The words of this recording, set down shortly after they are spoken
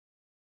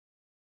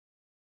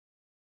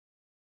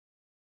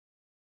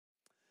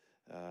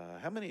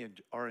How many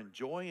are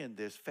enjoying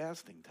this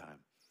fasting time?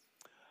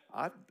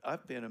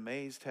 I've been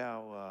amazed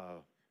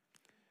how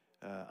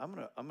I'm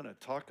gonna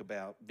talk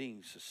about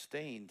being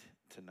sustained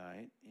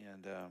tonight,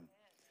 and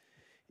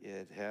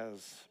it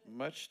has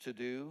much to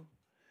do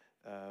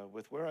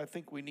with where I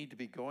think we need to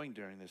be going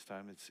during this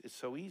time. It's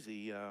so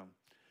easy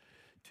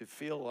to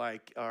feel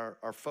like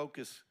our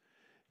focus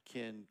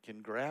can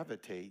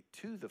gravitate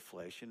to the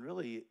flesh, and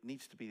really it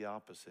needs to be the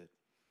opposite.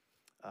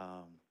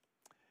 Um,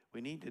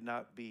 we need to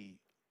not be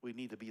we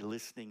need to be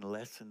listening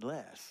less and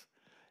less,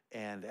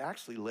 and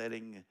actually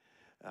letting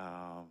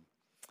um,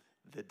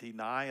 the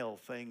denial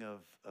thing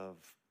of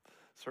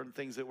certain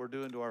things that we're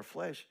doing to our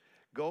flesh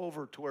go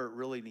over to where it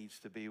really needs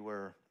to be,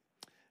 where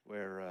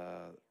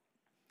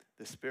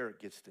the spirit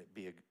gets to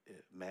be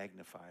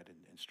magnified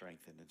and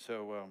strengthened. And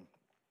so,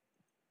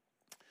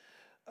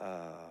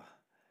 uh,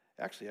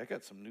 actually, I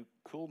got some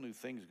cool new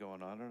things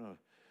going on. I don't know.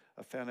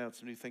 I found out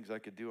some new things I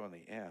could do on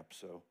the app.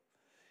 So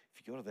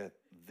if you go to that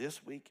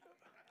this week,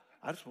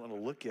 I just want to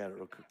look at it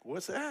real quick.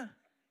 What's that?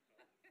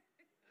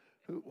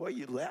 Why are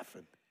you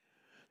laughing?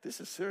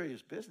 This is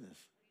serious business.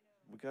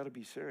 We got to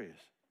be serious.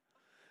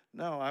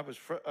 No, I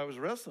was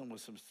wrestling with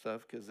some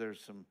stuff because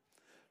there's some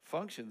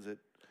functions that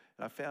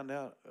and I found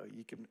out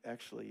you can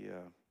actually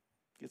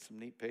get some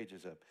neat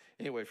pages up.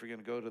 Anyway, if you're going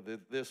to go to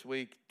this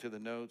week to the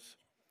notes,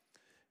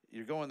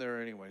 you're going there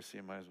anyway, so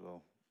you might as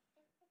well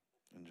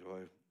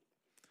enjoy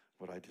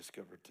what I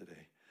discovered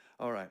today.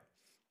 All right.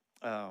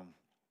 Um,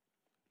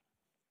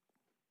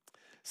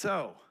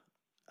 so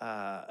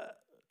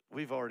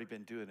we've already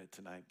been doing it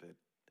tonight, but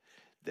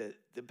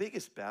the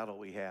biggest battle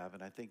we have,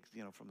 and I think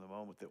from the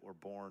moment that we're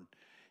born,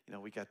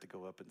 we got to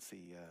go up and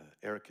see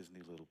Erica's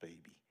new little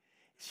baby.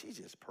 She's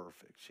just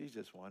perfect. She's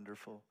just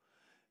wonderful,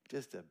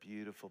 just a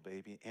beautiful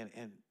baby. And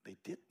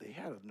they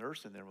had a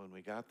nurse in there when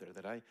we got there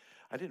that I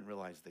didn't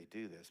realize they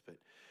do this, but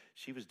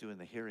she was doing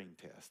the hearing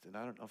test, and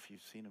I don't know if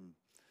you've seen them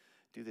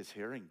do this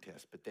hearing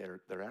test, but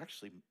they're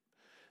actually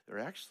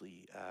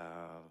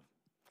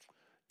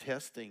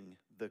testing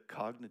the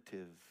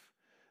cognitive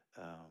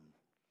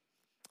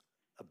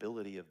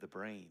ability of the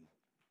brain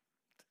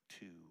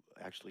to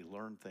actually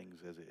learn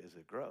things as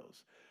it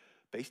grows,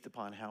 based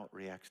upon how it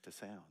reacts to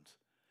sounds.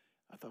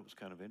 I thought it was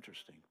kind of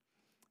interesting,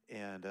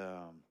 and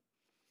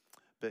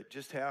but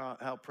just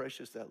how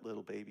precious that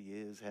little baby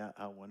is,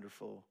 how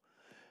wonderful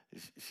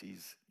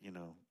she's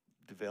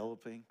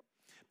developing.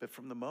 But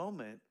from the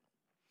moment,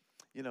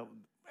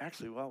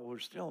 actually while we're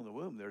still in the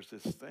womb, there's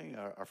this thing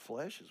our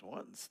flesh is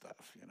wanting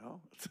stuff,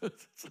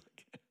 it's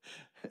like,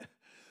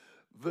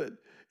 but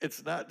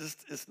it's not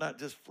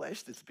just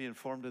flesh that's being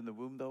formed in the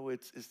womb, though.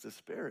 It's the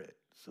spirit.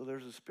 So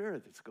there's a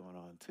spirit that's going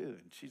on too,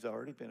 and she's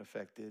already been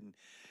affected. And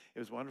it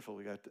was wonderful.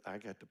 I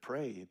got to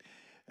pray.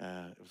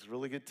 It was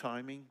really good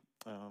timing.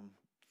 I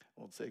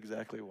won't say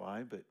exactly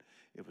why, but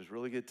it was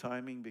really good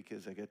timing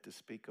because I got to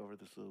speak over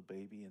this little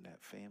baby and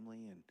that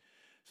family, and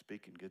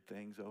speaking good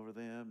things over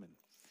them. And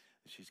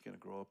she's going to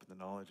grow up in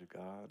the knowledge of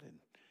God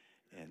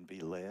and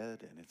be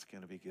led, and it's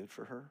going to be good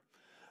for her.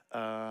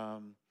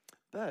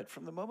 But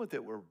from the moment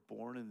that we're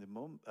born, in the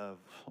moment of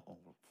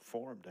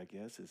formed, I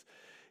guess, is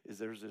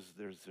there's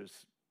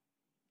this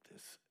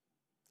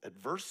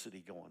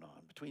adversity going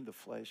on between the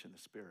flesh and the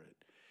spirit,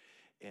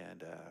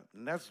 and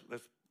that's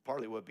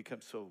partly what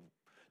becomes so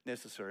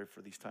necessary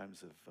for these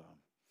times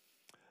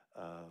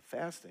of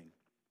fasting,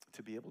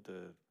 to be able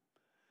to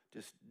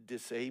just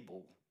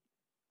disable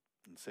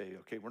and say,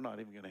 okay, we're not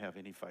even going to have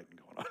any fighting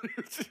going on.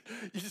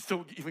 You just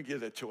don't even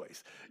get a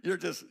choice. You're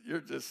just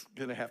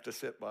going to have to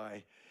sit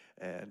by.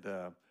 And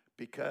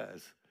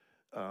because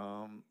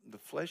the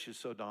flesh is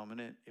so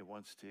dominant, it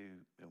wants to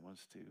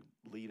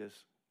lead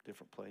us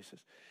different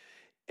places.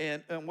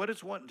 And what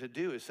it's wanting to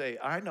do is say,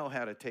 I know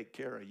how to take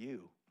care of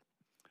you.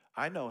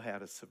 I know how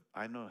to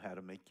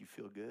make you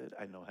feel good.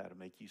 I know how to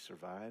make you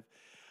survive.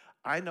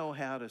 I know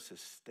how to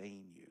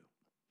sustain you.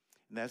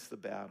 And that's the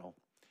battle.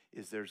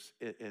 And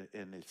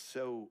it's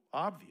so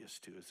obvious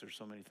to us. There's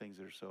so many things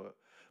that are so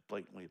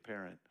blatantly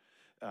apparent.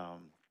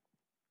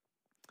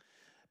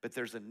 But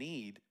there's a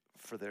need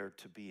for there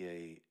to be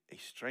a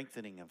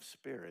strengthening of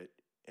spirit,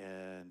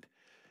 and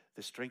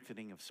the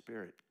strengthening of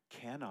spirit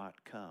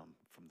cannot come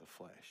from the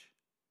flesh.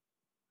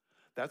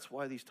 That's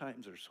why these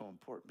times are so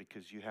important,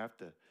 because you have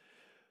to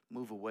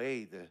move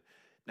away.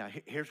 Now,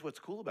 here's what's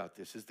cool about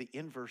this, is the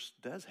inverse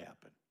does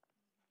happen.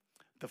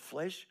 The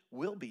flesh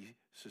will be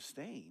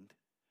sustained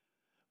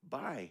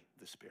by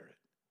the spirit.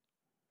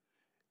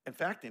 In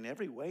fact, in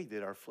every way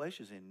that our flesh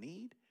is in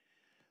need,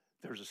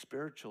 there's a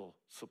spiritual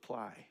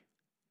supply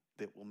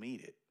that will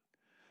meet it.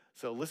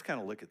 So let's kind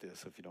of look at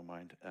this, if you don't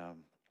mind. Let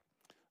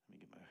me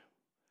get my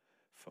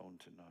phone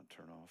to not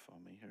turn off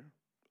on me here.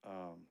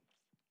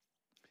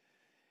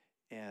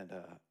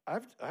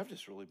 I've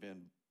just really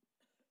been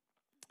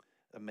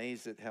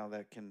amazed at how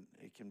it can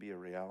be a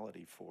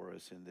reality for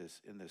us in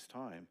this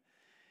time.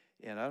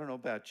 And I don't know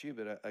about you,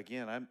 but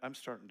again, I'm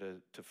starting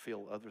to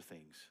feel other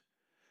things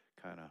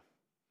kind of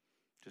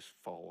just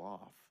fall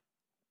off,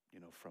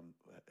 from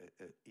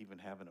even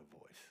having a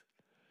voice.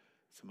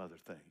 Some other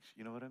things,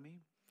 you know what I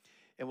mean?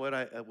 And what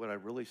I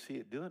really see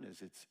it doing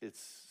is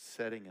it's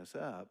setting us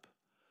up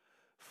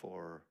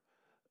for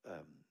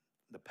um,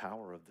 the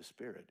power of the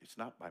Spirit. It's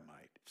not by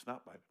might. It's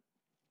not by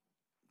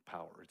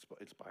power.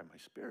 It's by my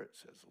Spirit,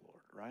 says the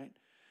Lord, right?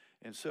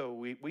 And so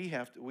we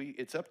have to,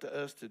 it's up to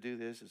us to do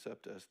this. It's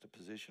up to us to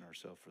position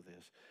ourselves for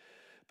this.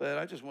 But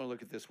I just want to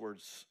look at this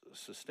word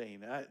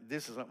sustain.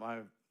 This is something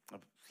I'm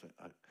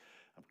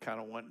kind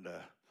of wanting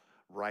to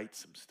write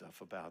some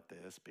stuff about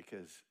this,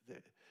 because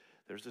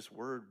there's this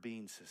word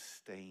being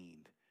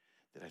sustained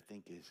that I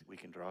think we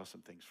can draw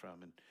some things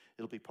from, and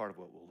it'll be part of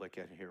what we'll look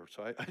at here.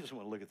 So I just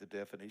want to look at the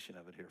definition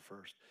of it here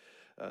first.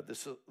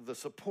 The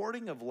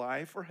supporting of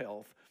life or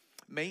health,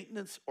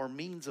 maintenance or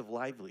means of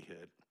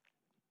livelihood.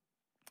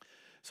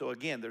 So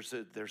again,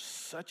 there's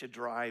such a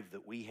drive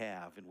that we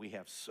have, and we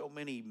have so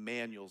many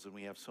manuals, and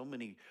we have so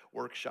many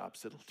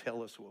workshops that'll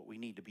tell us what we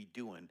need to be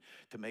doing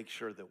to make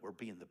sure that we're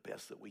being the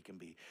best that we can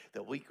be,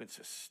 that we can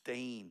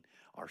sustain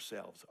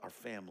ourselves, our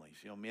families.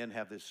 You know, men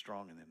have this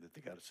strong in them that they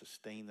got to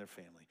sustain their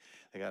family.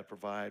 They got to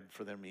provide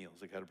for their meals.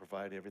 They got to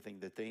provide everything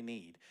that they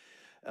need.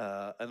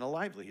 And a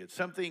livelihood.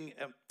 Something,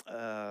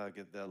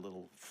 get that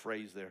little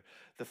phrase there.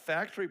 The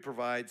factory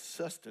provides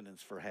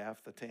sustenance for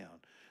half the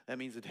town. That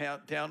means the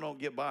town don't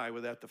get by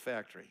without the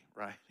factory,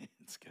 right?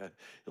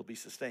 It'll be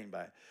sustained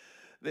by it.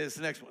 This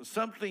next one,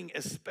 something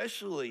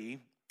especially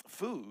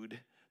food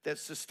that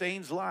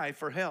sustains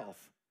life or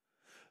health.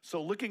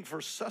 So looking for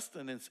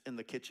sustenance in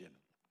the kitchen.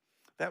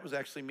 That was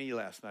actually me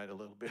last night a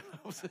little bit.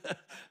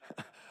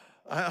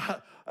 I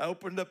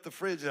opened up the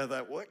fridge and I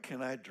thought, what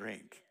can I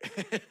drink?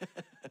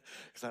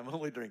 Because I'm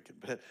only drinking.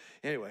 But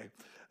anyway,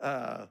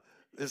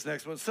 this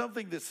next one,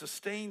 something that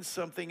sustains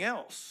something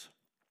else.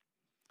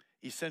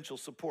 Essential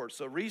support.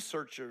 So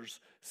researchers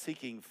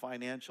seeking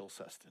financial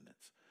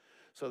sustenance.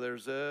 So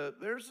there's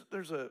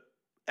a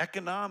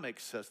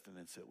economic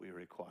sustenance that we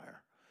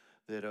require.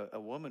 That a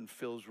woman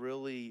feels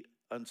really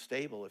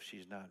unstable if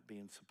she's not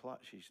being supplied.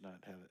 She's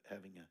not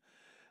having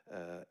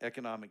a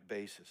economic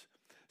basis.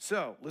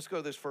 So let's go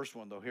to this first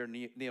one though. Here,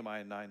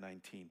 Nehemiah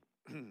 9:19.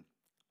 And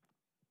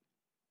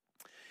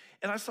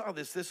I saw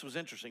this. This was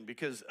interesting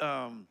because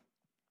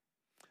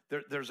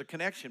there's a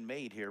connection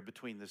made here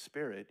between the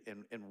Spirit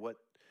and what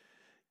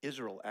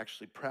Israel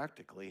actually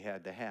practically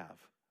had to have.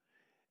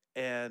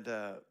 And,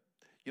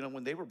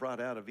 when they were brought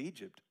out of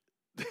Egypt,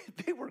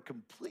 they were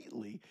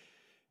completely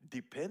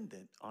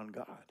dependent on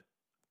God.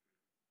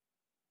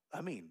 I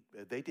mean,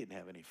 they didn't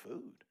have any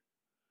food.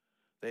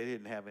 They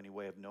didn't have any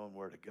way of knowing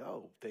where to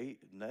go.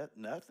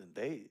 Nothing.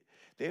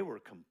 They were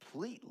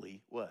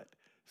completely,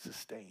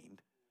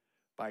 sustained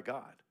by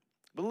God.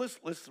 But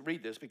let's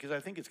read this, because I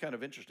think it's kind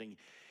of interesting.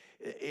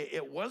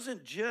 It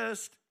wasn't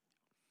just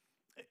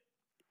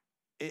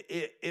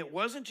It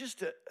wasn't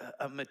just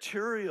a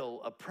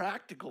material, a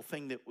practical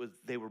thing that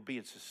they were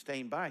being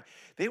sustained by.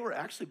 They were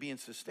actually being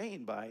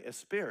sustained by a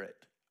spirit.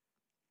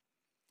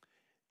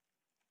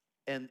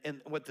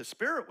 And what the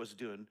Spirit was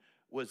doing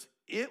was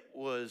it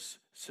was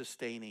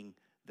sustaining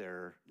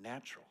their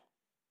natural.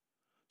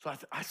 So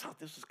I thought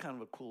this was kind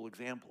of a cool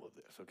example of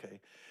this,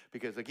 okay?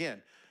 Because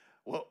again,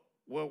 what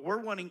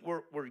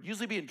we're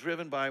usually being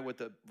driven by what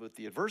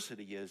the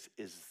adversity is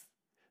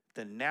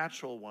the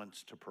natural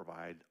wants to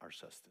provide our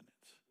sustenance.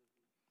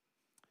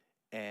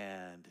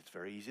 And it's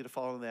very easy to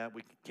follow that.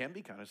 We can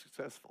be kind of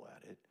successful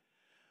at it,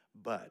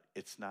 but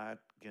it's not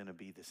going to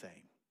be the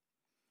same.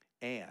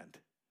 And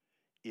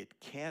it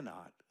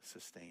cannot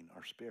sustain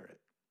our spirit.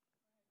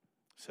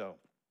 So,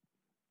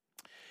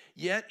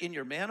 yet in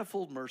your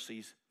manifold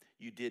mercies,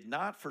 you did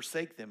not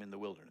forsake them in the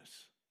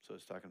wilderness. So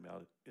it's talking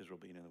about Israel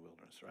being in the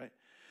wilderness, right?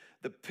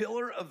 The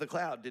pillar of the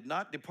cloud did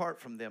not depart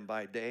from them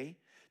by day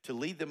to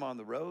lead them on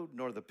the road,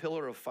 nor the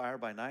pillar of fire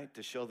by night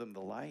to show them the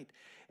light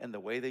and the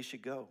way they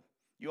should go.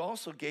 You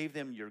also gave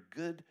them your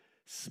good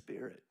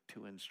Spirit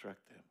to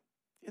instruct them.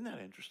 Isn't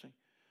that interesting?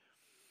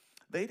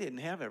 They didn't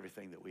have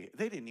everything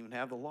they didn't even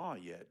have the law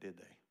yet, did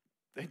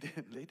they?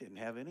 They didn't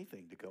have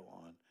anything to go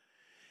on.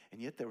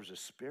 And yet there was a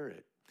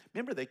Spirit.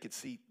 Remember, they could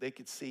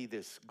see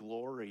this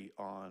glory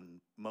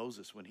on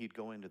Moses when he'd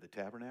go into the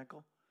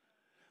tabernacle.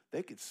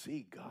 They could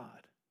see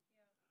God.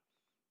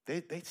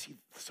 They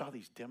saw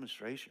these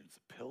demonstrations,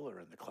 the pillar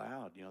and the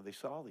cloud. They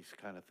saw these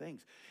kind of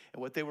things.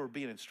 And what they were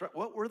being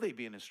what were they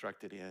being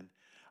instructed in?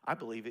 I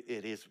believe it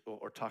is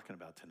what we're talking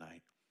about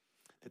tonight,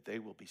 that they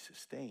will be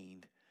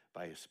sustained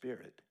by a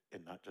Spirit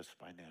and not just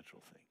by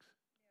natural things.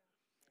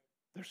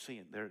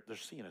 They're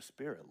seeing a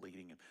Spirit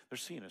leading them. They're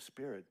seeing a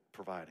Spirit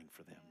providing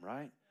for them,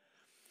 right?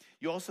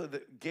 You also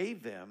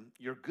gave them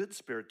your good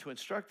Spirit to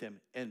instruct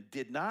them, and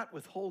did not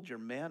withhold your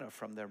manna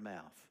from their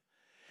mouth,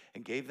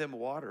 and gave them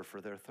water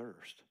for their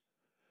thirst.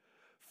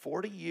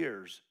 40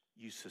 years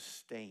you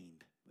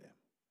sustained them.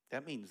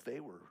 That means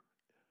they were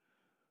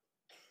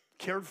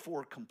cared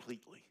for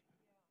completely.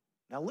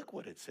 Now look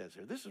what it says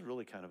here. This is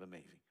really kind of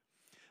amazing.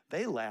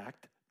 They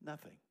lacked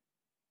nothing.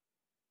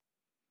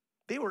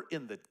 They were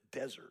in the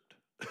desert.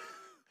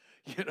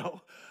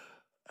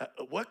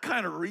 What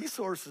kind of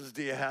resources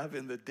do you have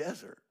in the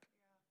desert?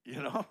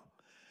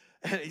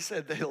 And he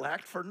said they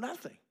lacked for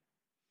nothing.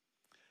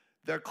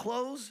 their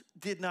clothes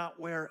did not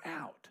wear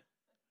out.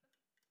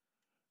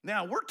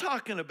 Now, we're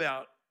talking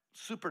about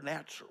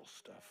supernatural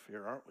stuff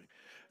here, aren't we?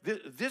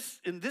 This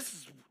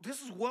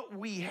is what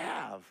we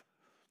have.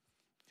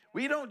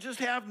 We don't just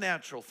have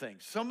natural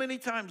things. So many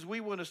times we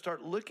want to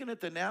start looking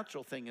at the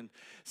natural thing and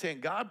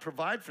saying, God,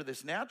 provide for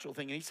this natural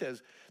thing. And he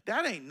says,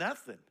 that ain't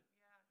nothing.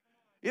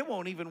 It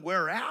won't even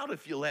wear out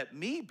if you let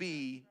me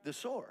be the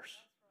source.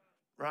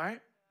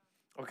 Right?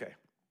 Okay.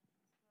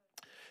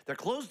 Their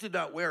clothes did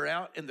not wear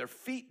out and their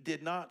feet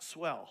did not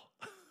swell.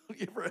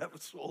 You ever have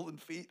swollen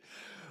feet?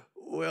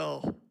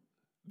 Well,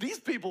 these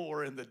people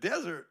were in the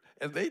desert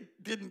and they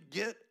didn't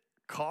get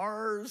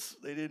cars.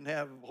 They didn't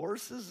have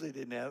horses.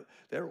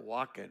 They were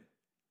walking.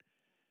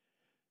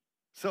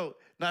 So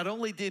not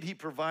only did he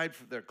provide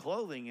for their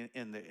clothing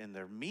and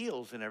their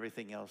meals and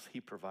everything else, he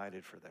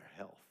provided for their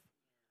health.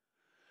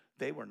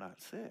 They were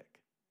not sick,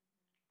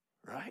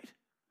 right?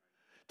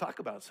 Talk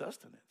about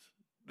sustenance.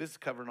 This is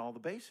covering all the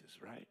bases,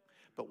 right?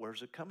 But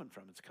where's it coming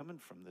from? It's coming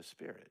from the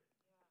Spirit.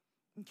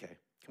 Okay,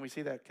 can we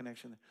see that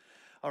connection?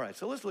 All right,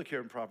 so let's look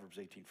here in Proverbs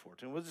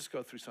 18:14. We'll just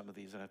go through some of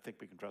these, and I think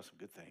we can draw some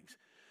good things.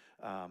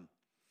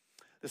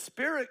 The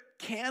Spirit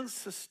can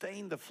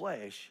sustain the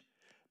flesh,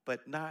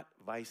 but not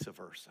vice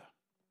versa.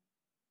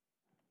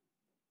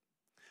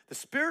 The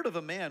spirit of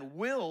a man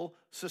will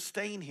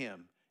sustain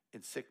him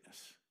in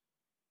sickness.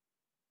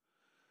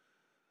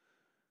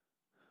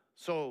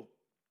 So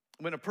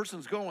when a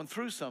person's going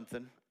through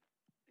something,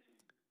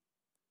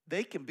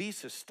 they can be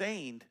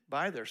sustained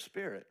by their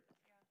spirit.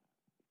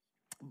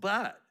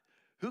 But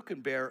who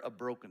can bear a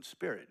broken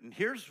spirit? And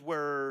here's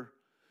where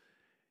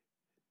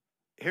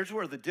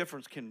the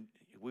difference can,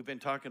 we've been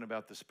talking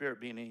about the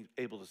spirit being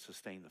able to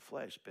sustain the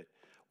flesh, but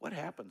what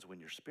happens when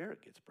your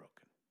spirit gets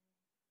broken?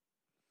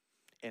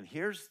 And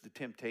here's the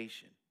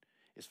temptation,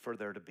 is for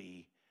there to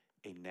be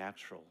a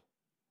natural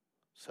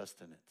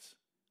sustenance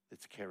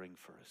that's caring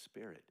for a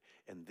spirit.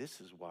 And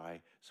this is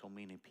why so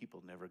many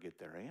people never get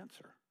their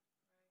answer.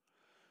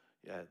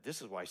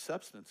 This is why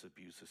substance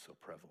abuse is so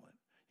prevalent.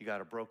 You got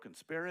a broken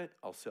spirit,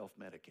 I'll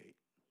self-medicate.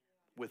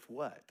 With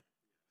what?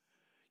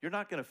 You're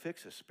not going to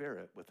fix a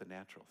spirit with a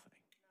natural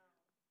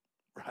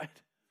thing,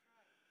 right?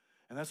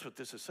 And that's what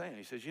this is saying.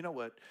 He says, you know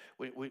what?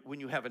 When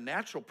you have a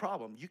natural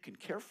problem, you can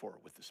care for it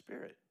with the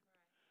spirit.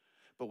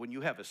 But when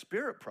you have a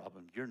spirit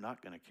problem, you're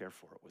not going to care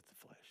for it with the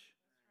flesh.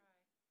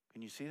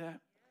 Can you see that?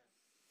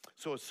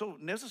 So it's so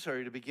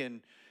necessary to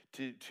begin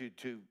to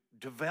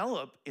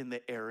develop in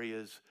the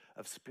areas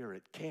of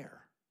spirit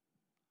care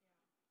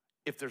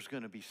if there's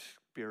going to be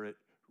spirit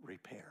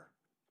repair.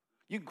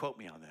 You can quote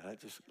me on that. I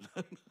just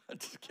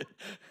kidding.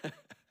 That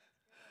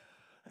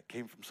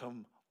came from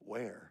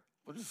somewhere.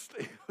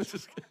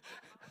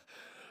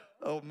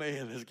 Oh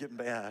man, it's getting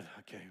bad.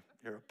 Okay,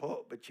 you're a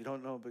poet, but you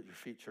don't know, but your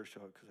feet sure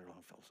show it because they're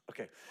long fellows.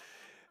 Okay,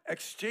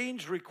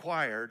 exchange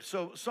required.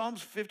 So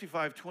Psalms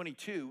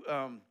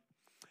 55:22.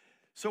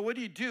 So what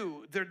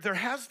do? There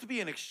has to be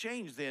an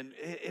exchange then.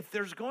 If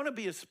there's going to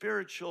be a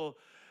spiritual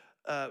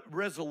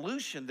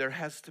resolution, there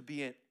has to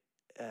be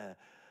an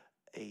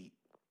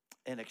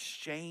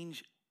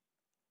exchange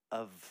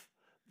of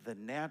the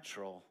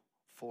natural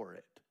for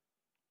it.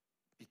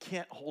 You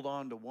can't hold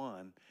on to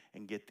one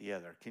and get the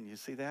other. Can you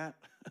see that?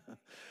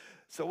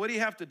 So what do you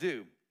have to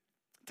do?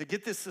 To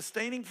get this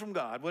sustaining from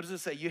God, what does it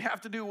say? You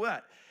have to do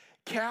what?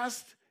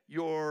 Cast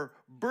your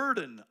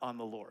burden on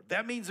the Lord.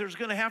 That means there's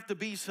going to have to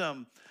be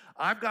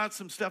I've got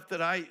some stuff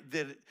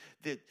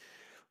that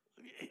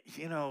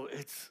you know,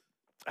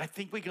 I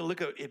think we can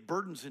look at it,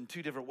 burdens in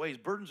two different ways.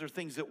 Burdens are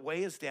things that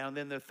weigh us down,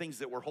 then they're things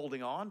that we're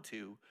holding on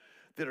to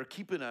that are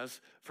keeping us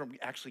from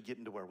actually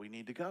getting to where we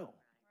need to go.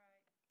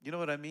 You know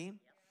what I mean?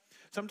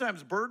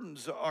 Sometimes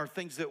burdens are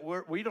things that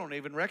we don't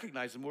even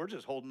recognize them. We're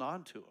just holding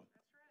on to them.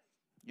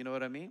 You know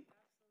what I mean?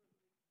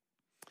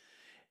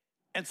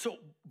 And so,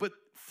 but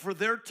for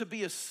there to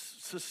be a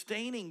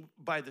sustaining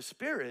by the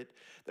Spirit,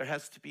 there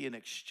has to be an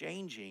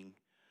exchanging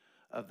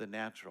of the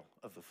natural,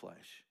 of the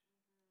flesh.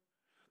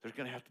 There's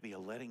going to have to be a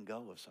letting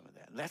go of some of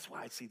that. And that's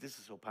why I see this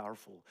is so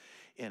powerful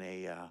in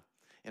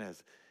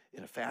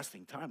a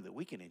fasting time, that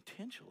we can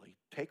intentionally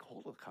take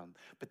hold of.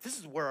 But this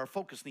is where our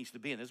focus needs to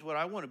be, and this is what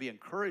I want to be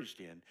encouraged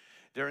in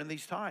during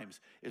these times,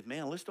 is,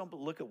 man, let's don't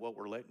look at what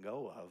we're letting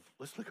go of.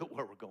 Let's look at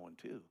where we're going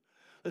to.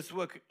 Let's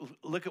look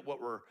at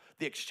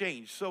the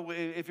exchange. So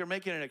if you're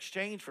making an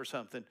exchange for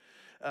something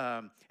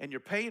and you're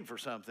paying for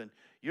something,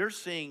 you're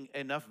seeing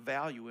enough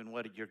value in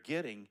what you're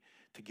getting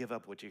to give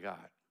up what you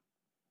got.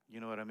 You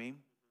know what I mean?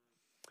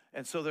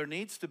 And so there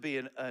needs to be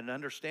an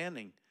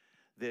understanding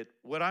that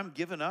what I'm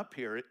giving up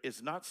here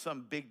is not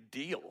some big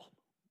deal.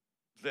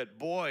 That,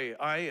 boy,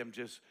 I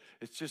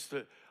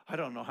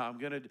don't know how I'm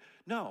going to,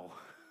 no.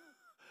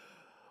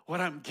 What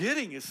I'm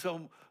getting is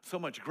so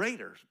much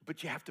greater,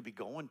 but you have to be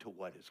going to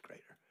what is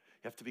greater.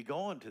 You have to be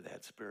going to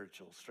that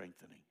spiritual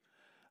strengthening.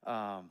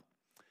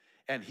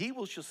 And he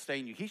will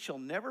sustain you. He shall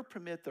never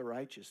permit the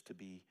righteous to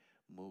be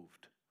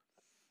moved.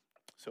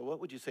 So what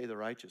would you say the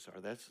righteous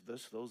are? That's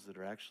those that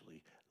are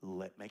actually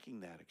making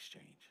that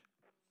exchange.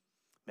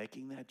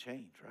 Making that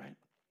change, right?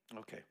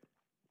 Okay.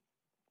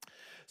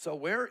 So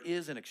where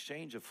is an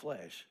exchange of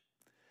flesh,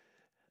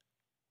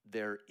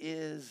 there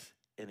is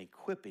an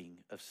equipping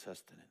of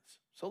sustenance.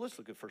 So let's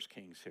look at 1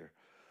 Kings here.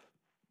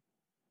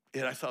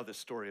 And I saw this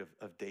story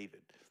of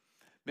David.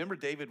 Remember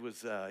David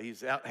was,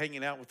 he's out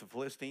hanging out with the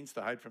Philistines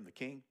to hide from the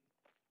king.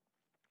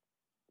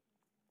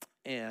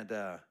 And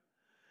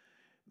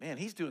man,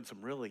 he's doing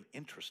some really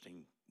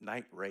interesting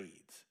night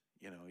raids.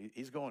 You know,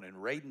 he's going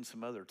and raiding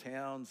some other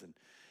towns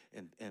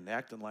and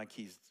acting like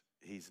he's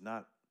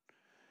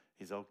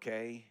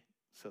okay.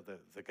 So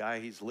the guy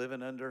he's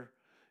living under,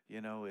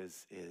 you know,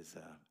 is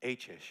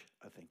Achish,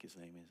 I think his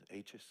name is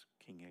Achish,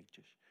 King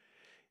Achish.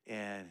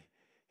 And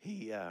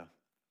he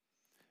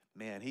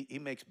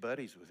makes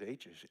buddies with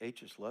Achish.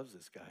 Achish loves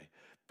this guy.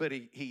 But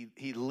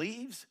he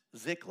leaves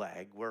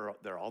Ziklag, where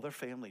all their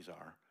families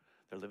are.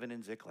 They're living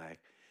in Ziklag.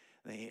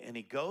 And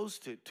he goes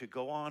to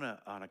go on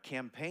a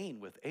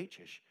campaign with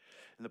Achish.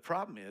 And the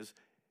problem is,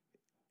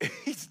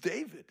 he's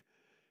David.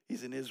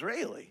 He's an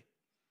Israeli.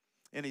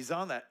 And he's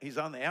on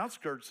the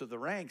outskirts of the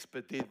ranks,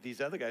 but these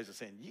other guys are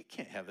saying, you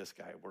can't have this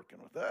guy working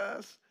with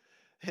us.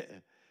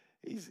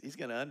 He's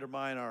going to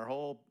undermine our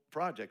whole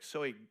project.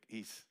 So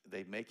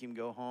they make him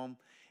go home.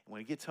 And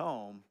when he gets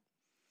home,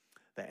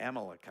 the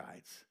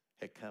Amalekites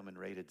had come and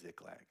raided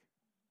Ziklag.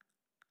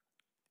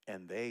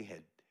 And they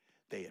had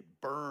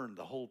burned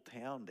the whole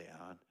town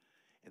down,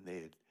 and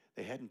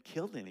they hadn't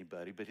killed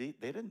anybody, but they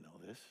didn't know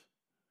this.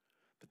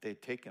 But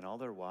they'd taken all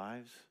their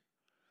wives,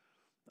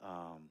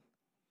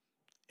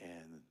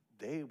 and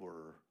they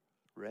were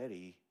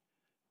ready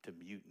to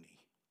mutiny.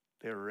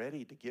 They were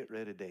ready to get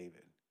rid of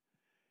David.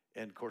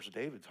 And of course,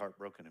 David's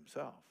heartbroken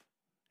himself,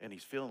 and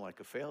he's feeling like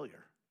a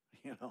failure,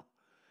 you know.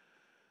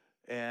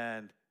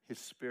 And his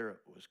spirit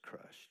was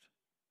crushed.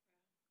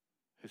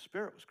 His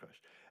spirit was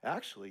crushed.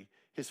 Actually,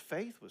 his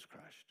faith was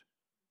crushed.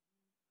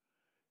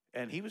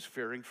 And he was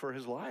fearing for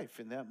his life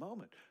in that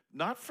moment.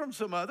 Not from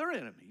some other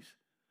enemies,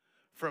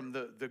 from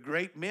the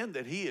great men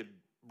that he had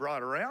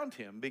brought around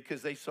him,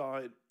 because they saw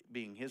it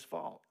being his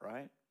fault,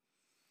 right?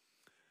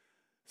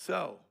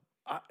 So,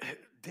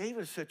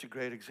 David is such a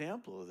great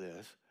example of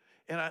this.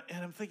 And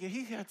I'm thinking,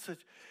 he had such,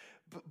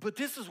 but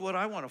this is what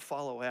I want to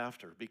follow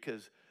after,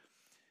 because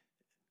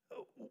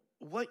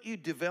what you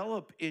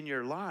develop in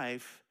your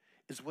life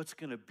is what's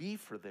going to be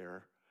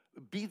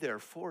there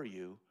for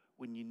you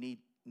when you need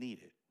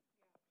it.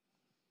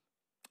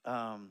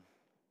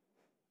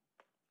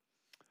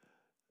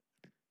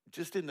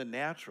 Just in the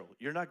natural,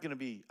 you're not going to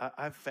be,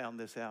 I've found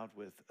this out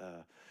with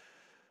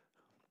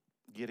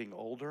getting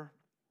older.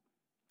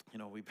 You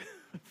know, we've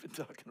been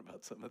talking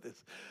about some of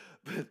this,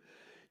 but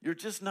you're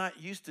just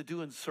not used to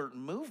doing certain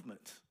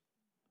movements.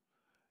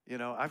 You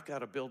know, I've got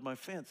to build my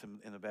fence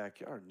in the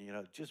backyard, and, you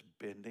know, just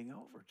bending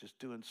over, just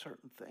doing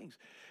certain things.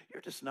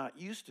 You're just not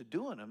used to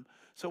doing them.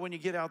 So when you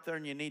get out there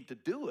and you need to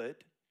do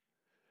it,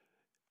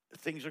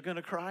 things are going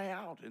to cry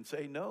out and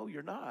say, no,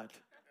 you're not.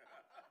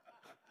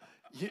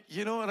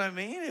 You know what I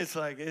mean? It's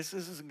like, this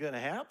isn't going to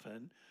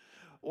happen.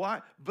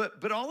 Why?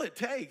 But all it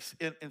takes,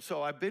 and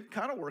so I've been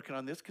kind of working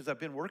on this because I've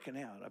been working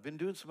out. I've been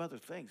doing some other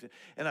things.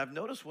 And I've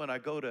noticed when I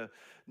go to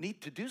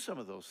need to do some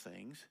of those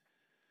things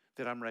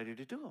that I'm ready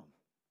to do them.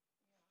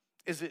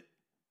 Is it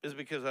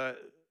because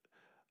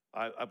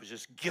I was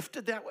just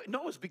gifted that way?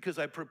 No, it's because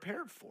I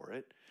prepared for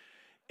it.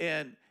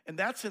 And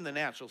that's in the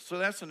natural. So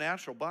that's the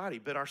natural body.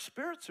 But our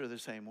spirits are the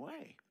same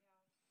way.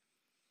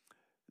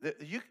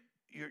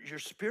 Your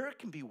spirit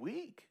can be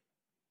weak.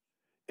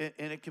 And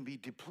it can be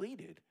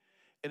depleted.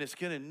 And it's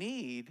going to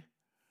need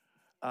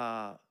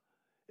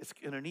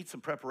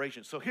some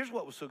preparation. So here's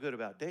what was so good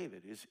about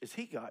David is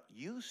he got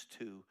used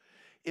to,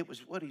 it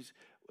was what he's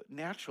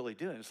naturally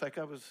doing. It's like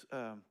I was,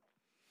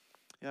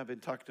 I've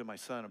been talking to my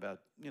son about,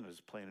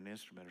 just playing an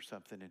instrument or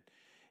something.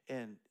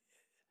 And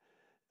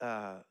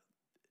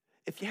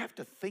if you have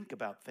to think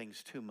about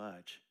things too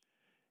much,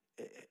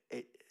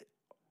 it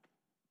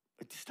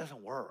just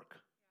doesn't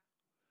work.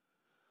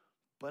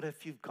 But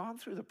if you've gone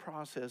through the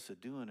process of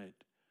doing it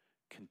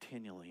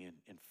continually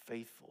and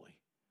faithfully,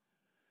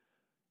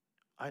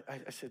 I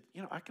said,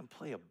 I can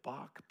play a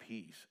Bach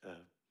piece.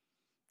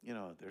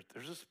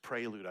 There's this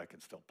prelude I can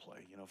still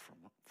play,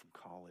 from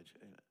college.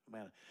 And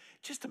man,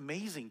 it's just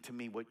amazing to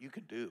me what you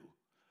can do.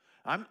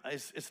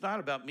 It's not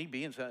about me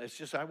being, it's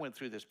just I went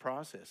through this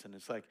process, and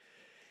it's like,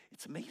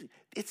 it's amazing.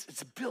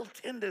 It's built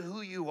into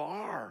who you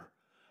are.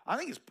 I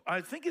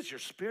think it's your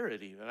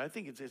spirit even. I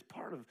think it's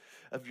part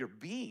of your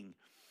being.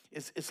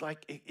 It's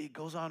like it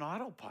goes on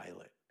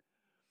autopilot.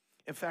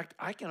 In fact,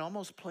 I can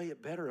almost play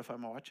it better if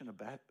I'm watching a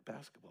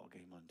basketball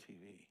game on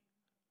TV,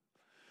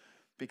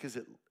 because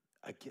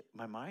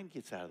my mind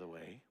gets out of the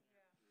way,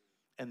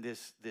 and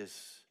this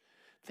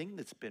thing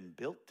that's been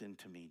built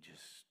into me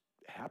just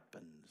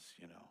happens,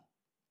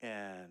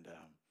 and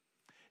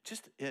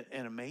just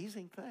an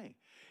amazing thing.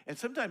 And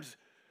sometimes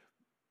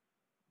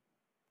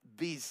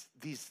these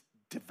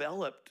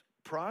developed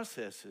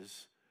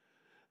processes,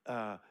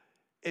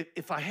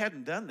 if I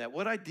hadn't done that,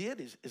 what I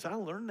did is I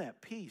learned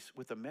that piece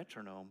with a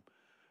metronome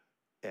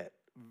at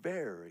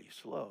very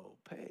slow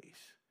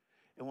pace.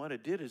 And what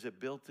it did is it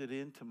built it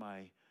into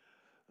my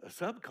a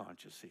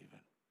subconscious even,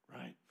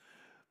 right?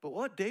 But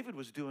what David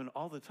was doing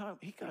all the time,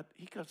 he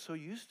got so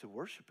used to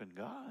worshiping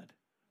God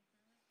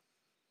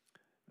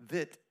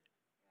that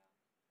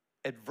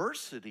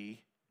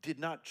adversity did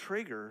not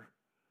trigger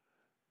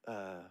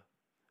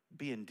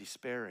being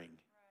despairing.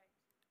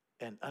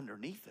 Right. And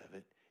underneath of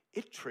it,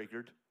 it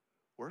triggered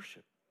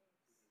worship.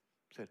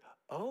 Said,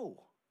 oh,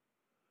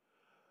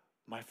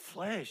 my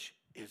flesh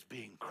is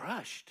being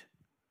crushed,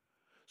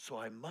 so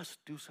I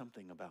must do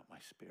something about my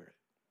spirit.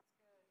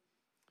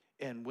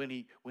 And when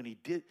he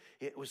did,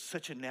 it was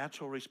such a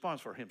natural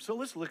response for him. So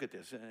let's look at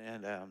this,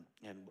 and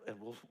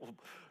we'll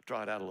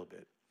draw it out a little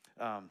bit.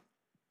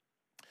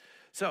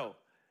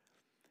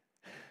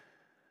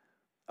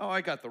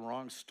 I got the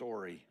wrong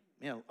story.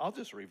 I'll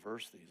just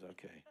reverse these,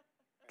 okay.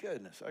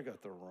 Goodness, I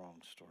got the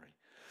wrong story.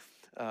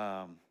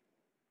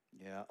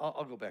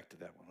 I'll go back to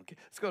that one, okay.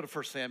 Let's go to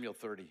 1 Samuel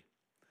 30.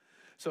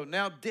 So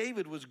now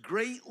David was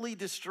greatly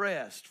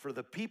distressed, for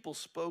the people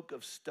spoke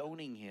of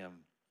stoning him,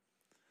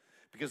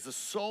 because the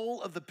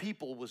soul of the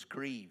people was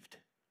grieved,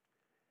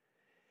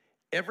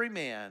 every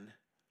man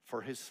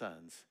for his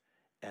sons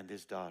and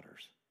his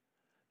daughters.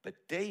 But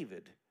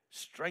David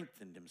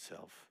strengthened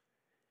himself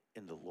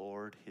in the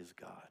Lord his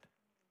God.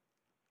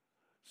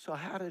 So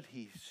how did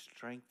he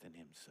strengthen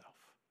himself?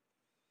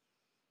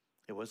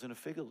 It wasn't a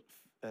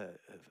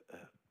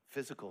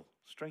physical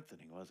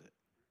strengthening, was it?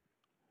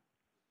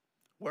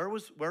 Where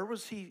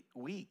was he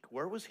weak?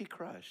 Where was he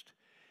crushed?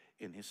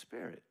 In his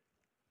spirit.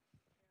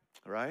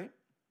 Right?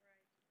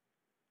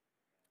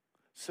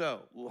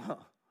 So,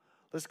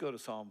 let's go to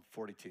Psalm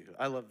 42.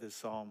 I love this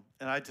psalm.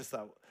 And I just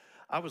thought,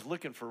 I was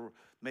looking for,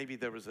 maybe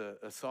there was a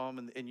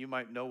psalm, and you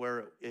might know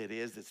where it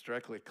is. It's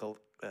directly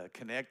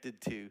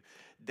connected to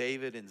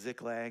David and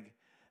Ziklag.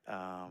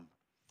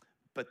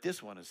 But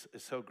this one is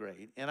so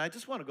great. And I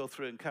just want to go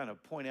through and kind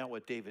of point out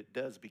what David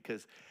does,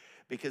 because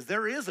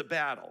there is a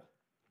battle.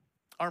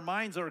 Our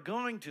minds are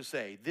going to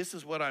say, this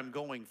is what I'm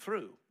going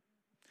through.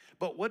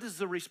 But what is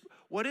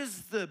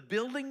the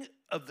building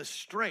of the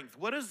strength?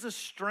 What is the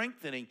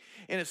strengthening?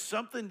 And it's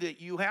something that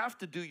you have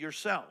to do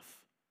yourself.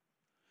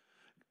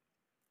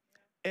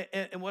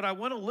 And what I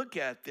want to look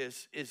at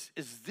this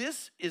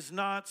is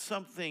not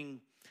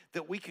something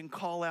that we can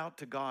call out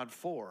to God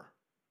for.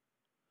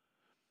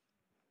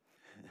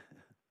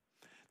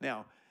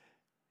 Now,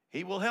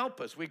 he will help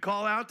us. We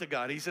call out to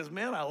God. He says,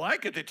 man, I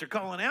like it that you're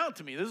calling out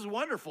to me. This is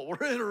wonderful.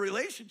 We're in a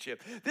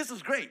relationship. This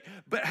is great.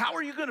 But how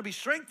are you going to be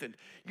strengthened?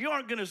 You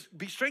aren't going to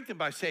be strengthened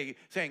by saying,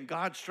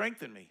 God,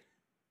 strengthen me.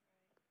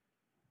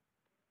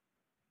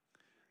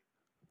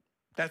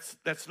 That's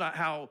not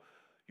how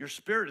your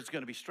spirit is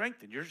going to be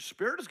strengthened. Your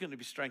spirit is going to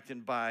be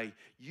strengthened by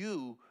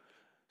you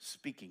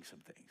speaking some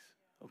things.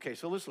 Okay,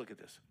 so let's look at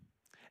this.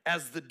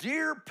 As the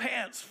deer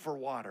pants for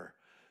water,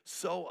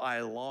 so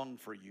I long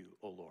for you,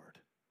 O Lord.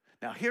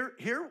 Now, here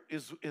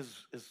is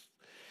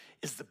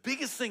the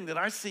biggest thing that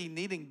I see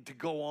needing to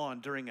go on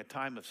during a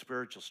time of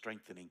spiritual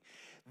strengthening,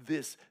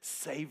 this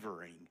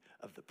savoring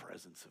of the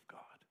presence of God,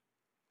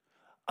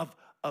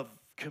 of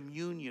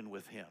communion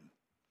with him,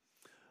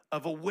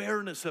 of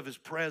awareness of his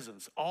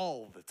presence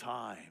all the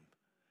time.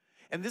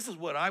 And this is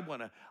what I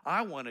want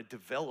to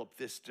develop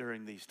this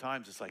during these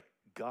times. It's like,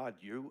 God,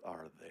 you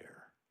are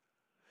there.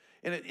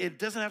 And it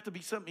doesn't have to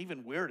be something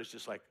even weird. It's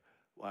just like,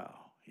 wow,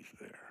 he's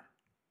there.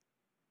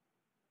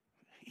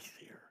 He's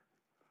here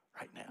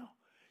right now.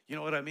 You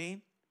know what I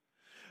mean?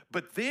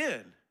 But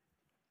then,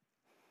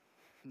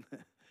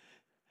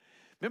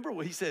 remember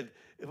what he said,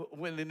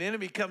 when an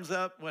enemy comes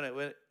up, when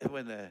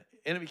the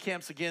enemy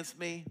camps against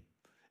me,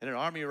 and an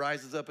army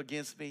rises up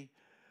against me,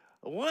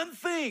 one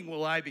thing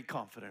will I be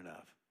confident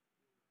of,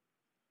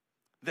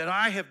 that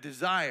I have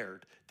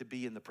desired to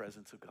be in the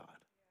presence of God.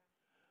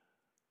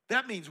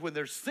 That means when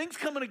there's things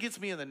coming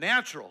against me in the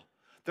natural,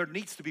 there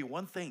needs to be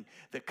one thing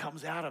that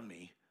comes out of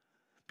me,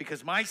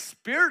 because my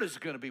spirit is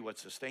going to be what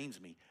sustains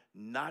me,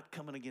 not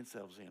coming against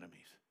those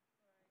enemies.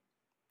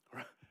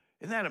 Right?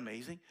 Isn't that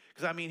amazing?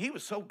 Because, he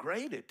was so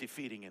great at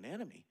defeating an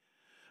enemy,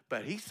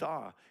 but he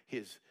saw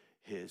his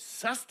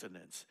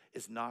sustenance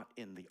is not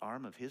in the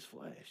arm of his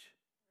flesh,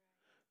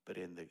 but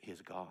in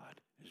his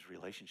God, his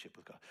relationship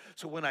with God.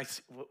 So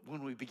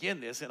when we begin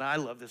this, and I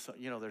love this,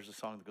 there's a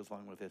song that goes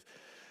along with this,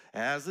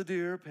 as the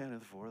deer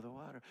panteth for the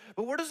water.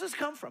 But where does this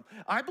come from?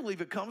 I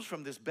believe it comes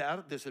from this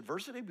battle, this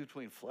adversity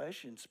between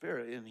flesh and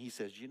spirit. And he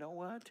says, you know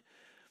what?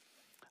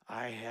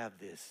 I have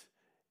this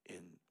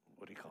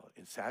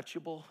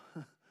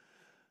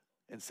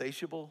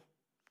insatiable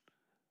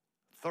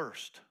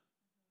thirst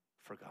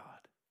for God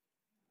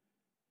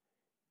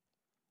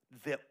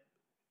that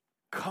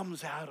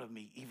comes out of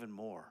me even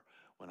more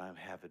when I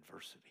have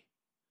adversity.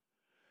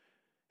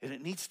 And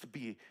it needs to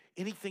be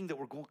anything that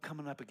we're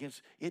coming up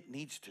against, it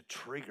needs to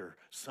trigger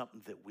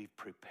something that we've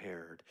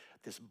prepared,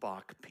 this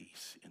Bach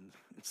piece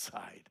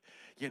inside.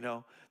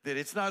 That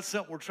it's not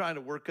something we're trying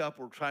to work up,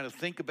 we're trying to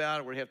think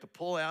about, or we have to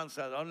pull out and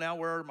say, oh, now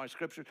where are my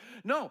scriptures?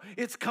 No,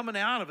 it's coming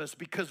out of us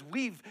because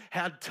we've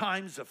had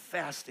times of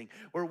fasting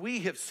where we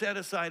have set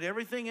aside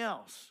everything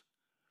else.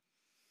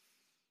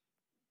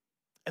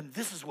 And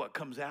this is what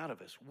comes out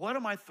of us. What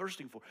am I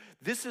thirsting for?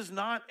 This is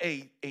not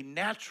a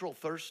natural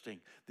thirsting.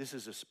 This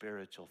is a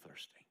spiritual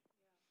thirsting.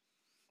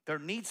 There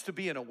needs to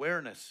be an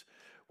awareness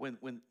when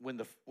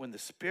the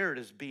spirit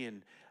is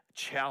being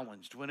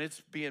challenged, when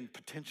it's being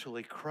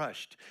potentially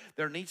crushed.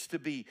 There needs to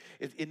be,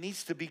 it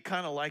needs to be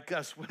kind of like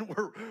us when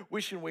we're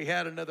wishing we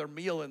had another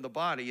meal in the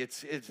body.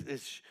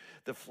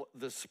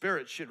 The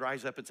spirit should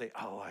rise up and say,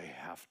 oh, I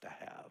have to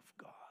have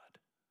God.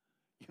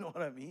 You know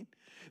what I mean?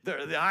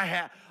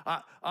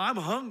 I'm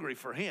hungry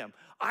for him.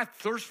 I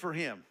thirst for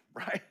him,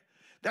 right?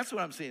 That's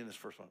what I'm seeing in this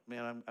first one.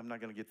 Man, I'm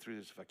not going to get through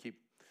this if I keep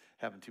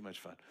having too much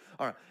fun.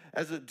 All right.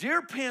 As the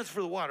deer pants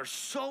for the water,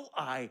 so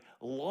I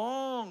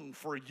long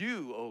for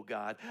you, O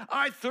God.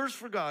 I thirst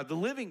for God, the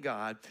living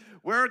God.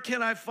 Where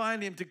can I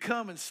find him to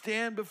come and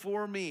stand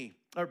before me,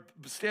 or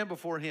stand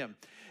before him?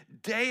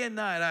 Day and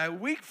night I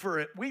weep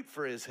for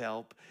his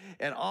help,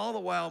 and all the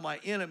while my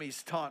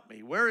enemies taunt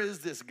me. Where is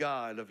this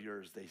God of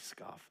yours? They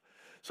scoff.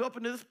 So up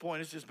until this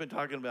point, it's just been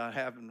talking about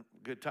having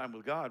a good time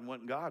with God and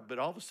wanting God, but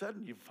all of a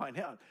sudden you find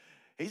out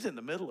he's in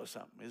the middle of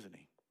something, isn't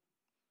he?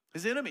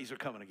 His enemies are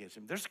coming against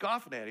him. They're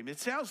scoffing at him. It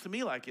sounds to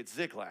me like it's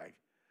Ziklag.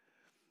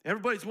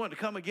 Everybody's wanting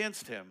to come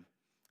against him,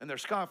 and they're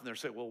scoffing. They're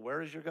saying, well,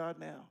 where is your God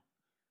now?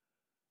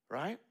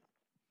 Right?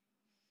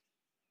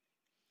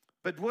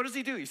 But what does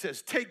he do? He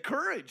says, take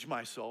courage,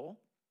 my soul.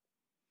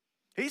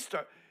 He's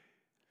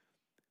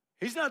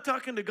not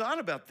talking to God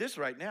about this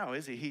right now,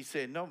 is he? He's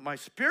saying, no, my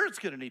spirit's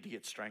going to need to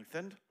get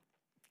strengthened,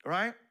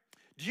 right?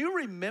 Do you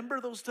remember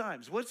those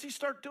times? What does he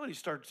start doing? He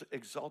starts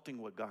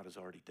exalting what God has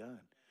already done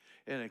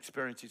and an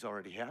experience he's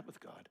already had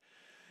with God.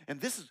 And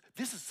this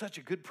is such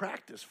a good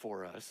practice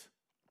for us.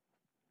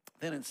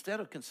 Then instead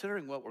of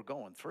considering what we're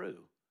going through,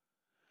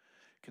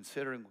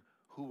 considering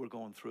who we're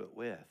going through it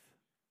with.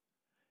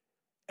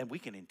 And we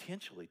can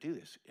intentionally do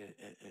this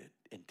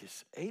and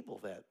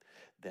disable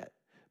that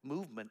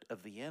movement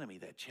of the enemy,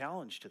 that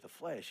challenge to the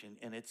flesh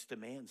and its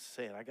demands,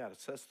 saying, I got a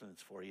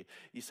sustenance for you.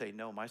 You say,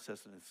 no, my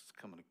sustenance is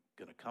going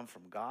to come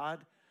from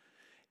God.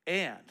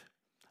 And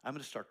I'm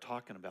going to start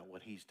talking about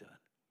what he's done.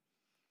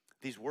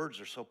 These words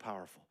are so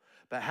powerful.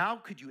 But how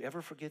could you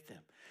ever forget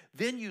them?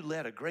 Then you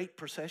led a great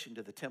procession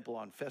to the temple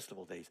on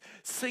festival days,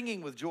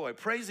 singing with joy,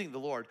 praising the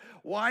Lord.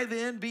 Why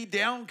then be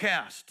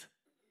downcast?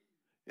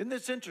 Isn't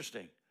this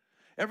interesting?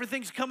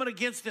 Everything's coming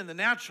against in the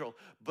natural,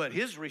 but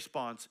his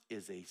response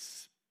is a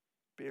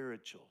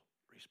spiritual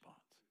response.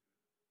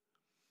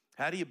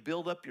 How do you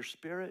build up your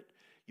spirit?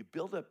 You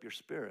build up your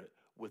spirit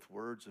with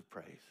words of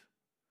praise,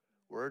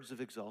 words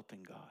of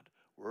exalting God,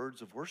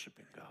 words of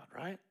worshiping God,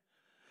 right?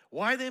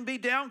 Why then be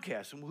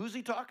downcast? And who's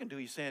he talking to?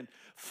 He's saying,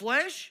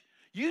 flesh,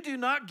 you do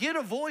not get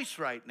a voice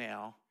right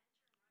now.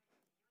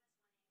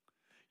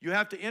 You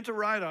have to enter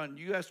right on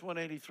US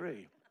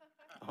 183.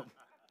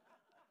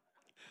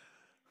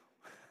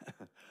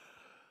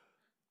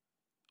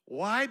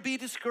 Why be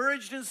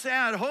discouraged and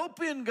sad?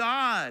 Hope in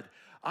God.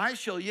 I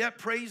shall yet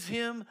praise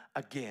him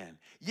again.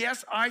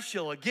 Yes, I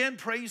shall again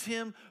praise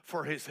him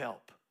for his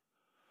help.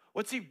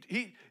 What's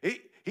he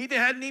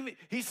hadn't even,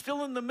 he's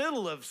still in the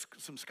middle of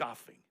some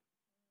scoffing.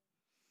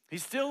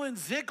 He's still in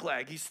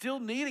Ziklag. He's still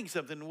needing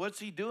something. What's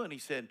he doing? He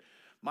said,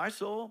 my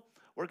soul,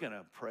 we're going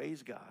to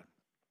praise God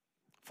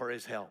for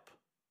his help.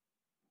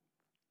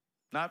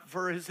 Not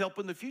for his help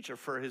in the future,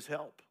 for his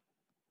help.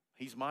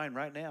 He's mine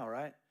right now,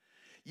 right?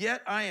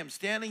 Yet I am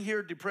standing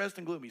here depressed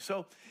and gloomy.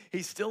 So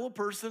he's still a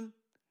person.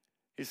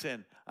 He's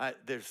saying,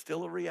 there's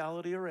still a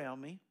reality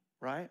around me,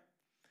 right?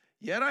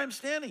 Yet I'm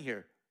standing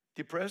here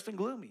depressed and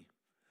gloomy.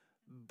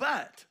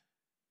 But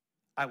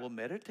I will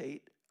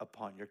meditate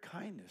upon your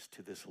kindness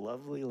to this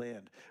lovely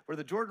land where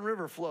the Jordan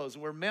River flows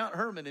and where Mount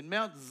Hermon and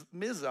Mount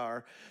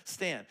Mizar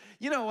stand.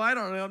 You know, I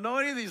don't know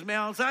any of these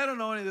mountains. I don't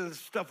know any of this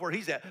stuff where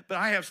he's at. But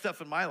I have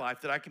stuff in my life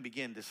that I can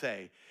begin to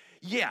say,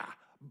 yeah,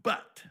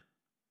 but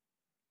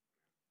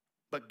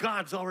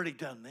God's already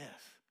done this.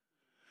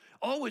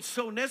 Oh, it's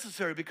so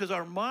necessary because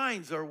our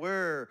minds are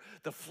where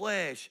the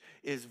flesh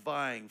is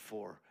vying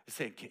for. It's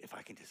saying, if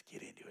I can just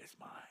get into his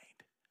mind,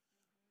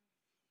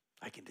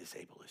 I can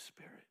disable his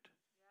spirit.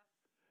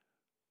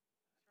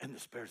 And the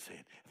Spirit's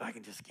saying, if I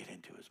can just get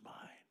into his mind,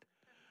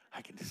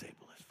 I can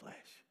disable his flesh.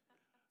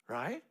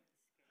 Right?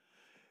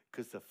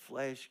 Because the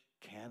flesh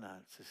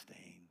cannot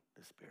sustain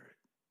the Spirit.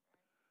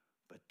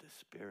 But the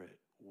Spirit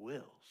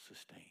will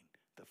sustain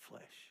the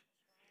flesh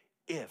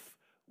if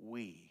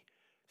we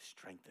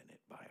strengthen it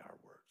by our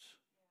words,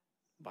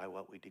 by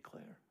what we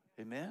declare.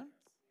 Amen?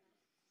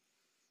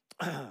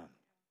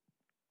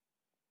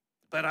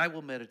 But I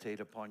will meditate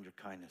upon your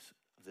kindness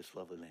of this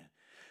lovely land.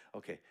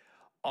 Okay.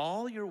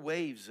 All your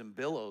waves and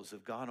billows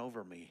have gone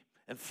over me,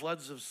 and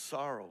floods of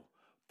sorrow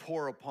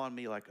pour upon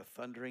me like a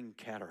thundering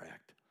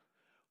cataract.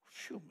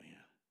 Phew, man.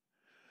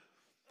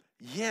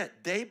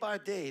 Yet, day by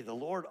day, the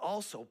Lord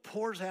also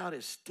pours out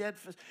his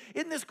steadfast.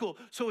 Isn't this cool?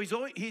 So he's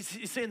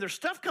saying, there's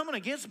stuff coming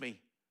against me,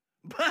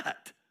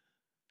 but,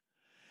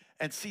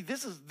 and see,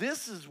 this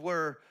is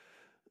where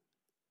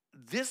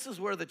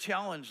the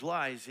challenge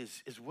lies,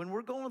 is when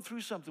we're going through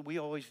something, we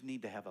always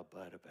need to have a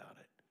but about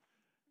it.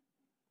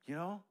 You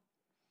know?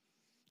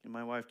 And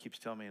my wife keeps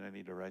telling me I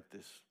need to write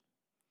this,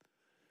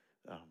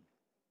 um,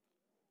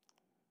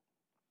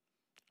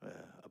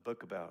 a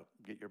book about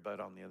get your butt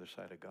on the other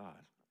side of God.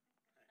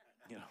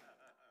 You know,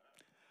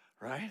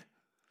 right?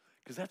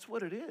 Because that's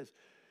what it is.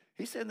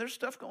 He's saying there's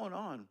stuff going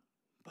on,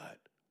 but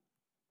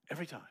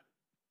every time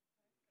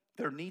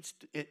it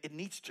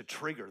needs to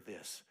trigger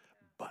this,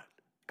 but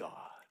God.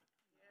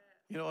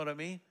 You know what I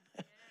mean?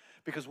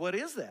 Because what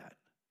is that?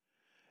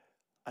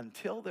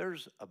 Until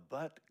there's a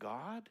but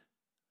God,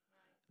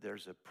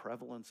 there's a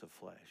prevalence of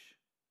flesh.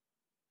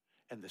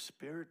 And the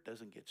spirit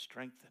doesn't get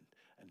strengthened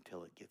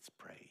until it gets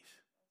praise.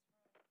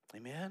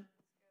 Amen?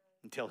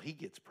 Until he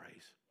gets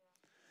praise.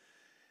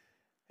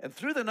 And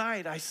through the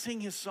night, I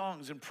sing his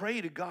songs and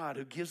pray to God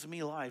who gives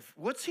me life.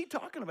 What's he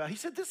talking about? He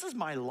said, this is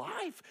my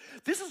life.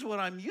 This is what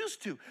I'm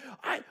used to.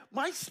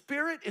 My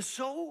spirit is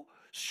so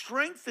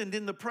strengthened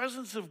in the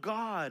presence of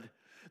God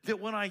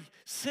that when I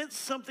sense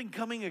something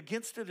coming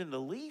against it in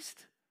the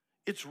least,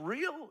 it's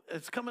real.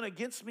 It's coming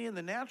against me in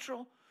the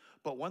natural.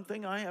 But one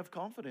thing I have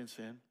confidence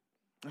in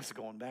is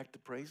going back to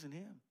praising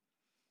him.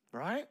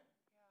 Right?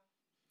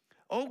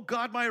 Oh,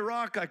 God, my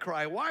rock, I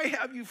cry. Why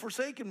have you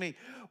forsaken me?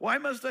 Why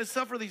must I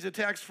suffer these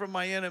attacks from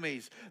my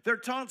enemies? Their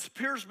taunts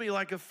pierce me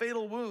like a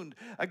fatal wound.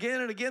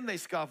 Again and again they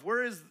scoff.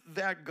 Where is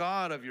that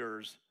God of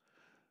yours?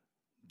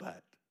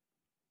 But,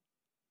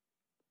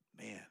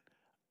 man,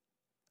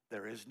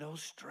 there is no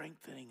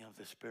strengthening of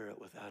the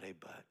spirit without a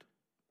but.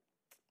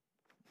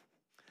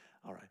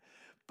 All right.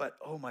 But,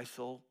 oh, my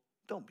soul,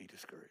 don't be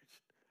discouraged.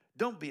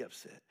 Don't be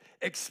upset.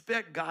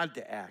 Expect God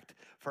to act.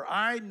 For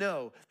I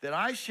know that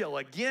I shall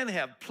again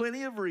have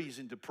plenty of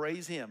reason to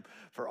praise him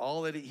for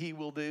all that he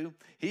will do.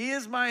 He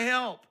is my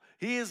help.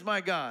 He is my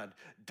God.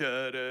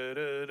 Da da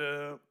da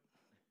da.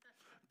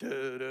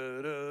 Da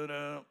da da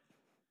da.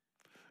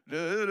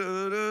 Da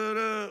da da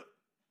da.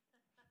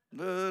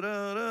 Da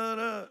da da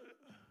da.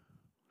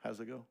 How's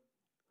it go?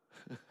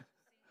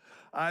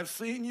 I've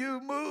seen you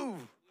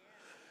move.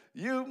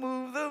 You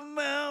move the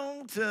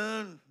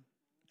mountain.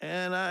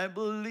 And I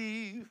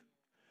believe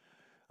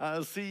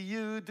I'll see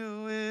you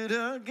do it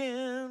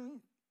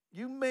again.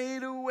 You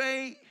made a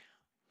way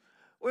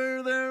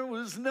where there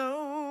was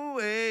no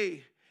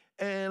way.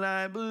 And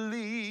I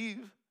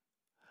believe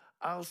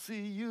I'll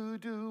see you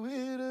do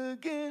it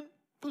again.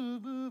 Boo,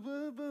 boo,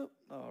 boo, boo.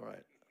 All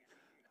right.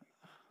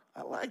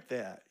 I like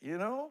that, you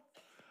know?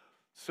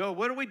 So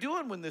what are we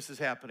doing when this is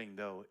happening,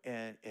 though?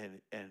 And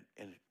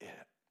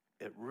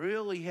it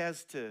really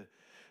has to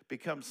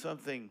become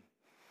something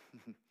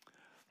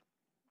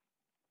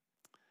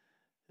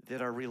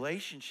that our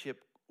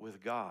relationship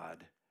with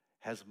God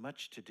has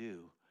much to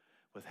do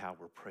with how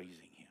we're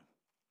praising him.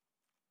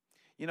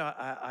 You know,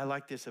 I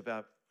like this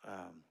about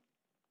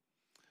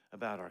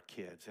our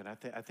kids, and I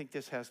think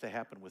this has to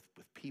happen with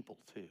people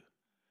too.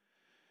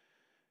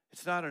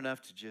 It's not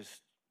enough to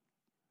just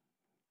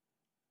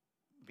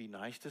be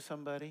nice to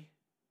somebody.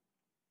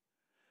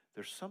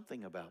 There's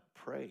something about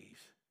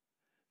praise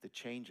that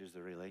changes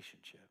the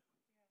relationship.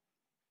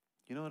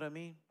 You know what I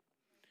mean?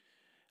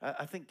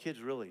 I think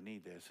kids really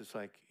need this. It's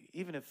like,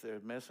 even if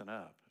they're messing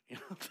up, you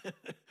know,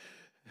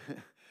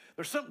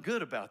 there's something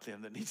good about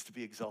them that needs to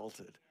be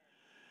exalted.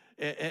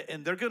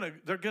 And they're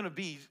gonna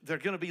be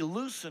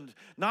loosened,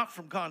 not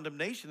from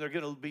condemnation, they're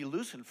gonna be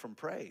loosened from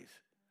praise.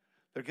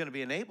 They're gonna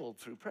be enabled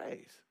through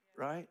praise,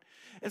 right?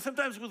 And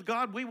sometimes with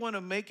God, we want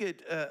to make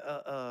it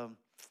a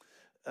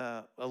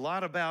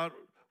lot about,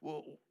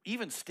 well,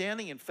 even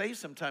standing in faith,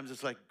 sometimes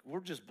it's like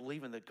we're just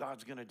believing that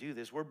God's going to do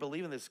this. We're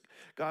believing this,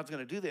 God's going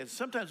to do this.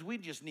 Sometimes we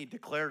just need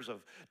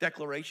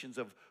declarations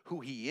of who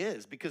he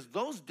is, because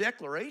those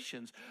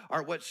declarations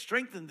are what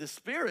strengthen the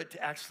spirit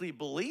to actually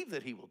believe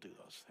that he will do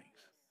those things.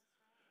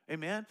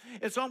 Amen?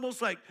 It's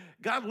almost like,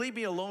 God, leave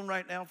me alone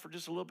right now for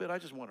just a little bit. I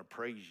just want to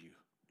praise you.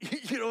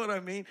 You know what I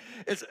mean?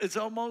 It's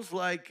almost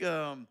like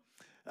I'm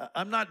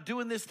not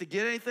doing this to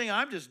get anything.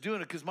 I'm just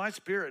doing it because my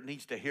spirit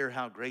needs to hear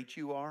how great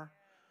you are.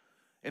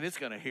 And it's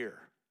going to hear.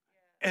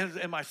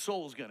 And my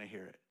soul's going to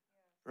hear it.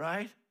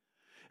 Right?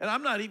 And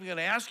I'm not even going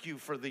to ask you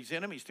for these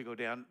enemies to go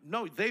down.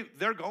 No,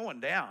 they're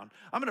going down.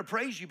 I'm going to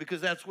praise you because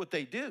that's what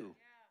they do.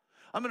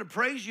 I'm going to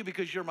praise you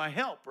because you're my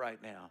help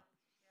right now.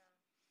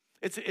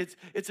 It's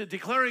a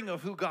declaring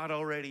of who God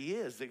already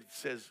is. It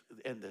says,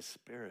 and the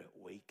Spirit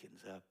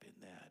wakens up in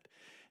that.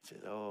 It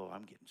says, oh,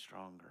 I'm getting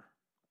stronger.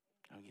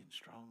 I'm getting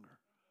stronger.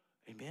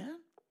 Amen?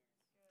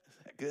 Is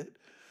that good?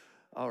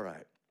 All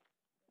right.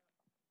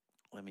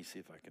 Let me see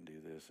if I can do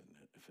this and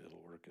if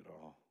it'll work at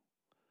all.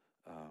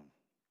 I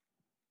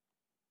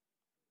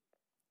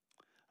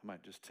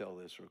might just tell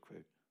this real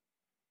quick.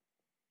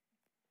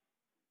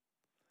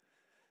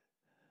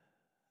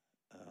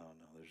 Oh,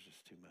 no, there's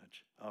just too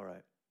much. All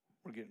right.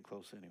 We're getting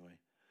close anyway,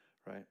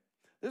 right?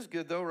 This is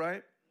good, though,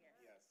 right?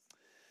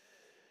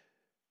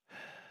 Yes.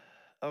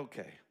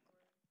 Okay.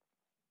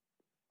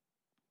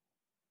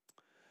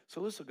 So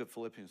let's look at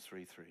Philippians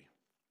 3:3.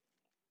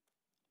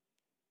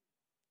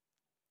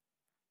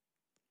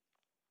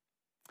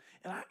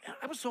 And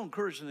I was so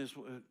encouraged in this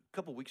a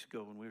couple of weeks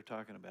ago when we were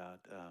talking about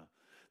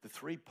the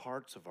three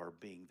parts of our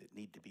being that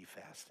need to be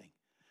fasting.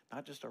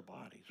 not just our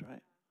bodies, right?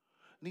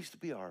 It needs to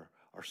be our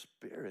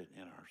spirit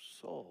and our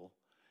soul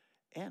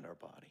and our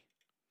body.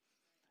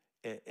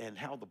 And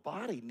how the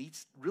body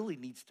really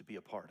needs to be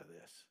a part of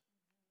this.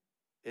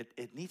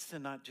 It needs to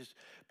not just,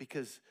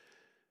 because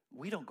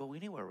we don't go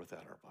anywhere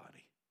without our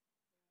body.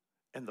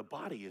 And the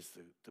body is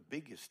the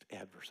biggest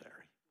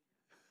adversary.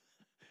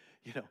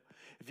 You know,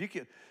 if you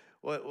can,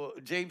 well,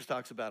 James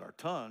talks about our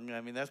tongue.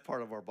 I mean, that's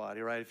part of our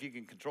body, right? If you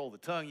can control the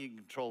tongue, you can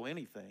control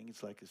anything.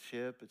 It's like a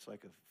ship. It's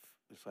like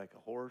a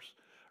horse,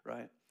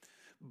 right?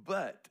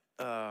 But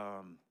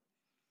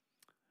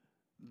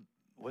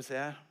what's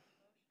that?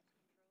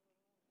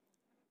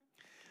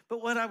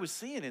 But what I was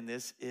seeing in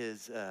this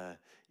is that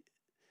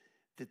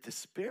the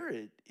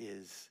spirit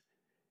is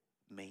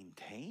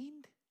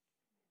maintained.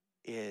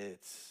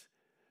 It's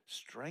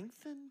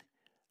strengthened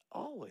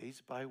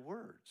always by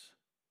words.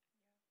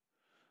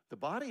 The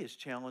body is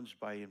challenged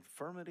by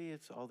infirmity.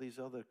 It's all these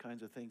other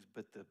kinds of things,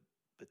 but the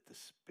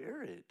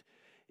spirit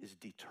is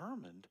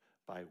determined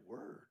by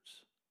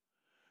words.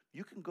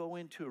 You can go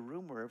into a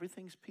room where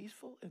everything's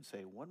peaceful and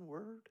say one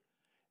word,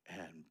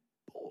 and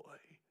boy,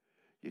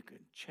 you can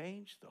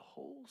change the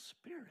whole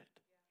spirit.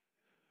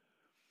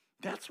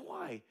 That's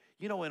why,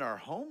 in our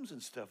homes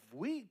and stuff,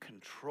 we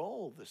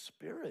control the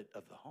spirit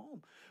of the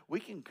home. We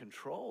can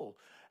control,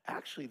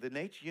 actually, the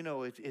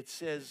nature. It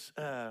says,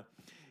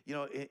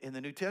 in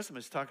the New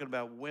Testament, it's talking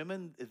about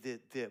women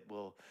that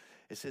will,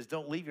 it says,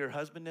 don't leave your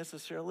husband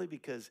necessarily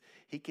because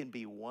he can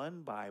be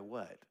won by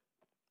what?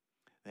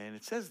 And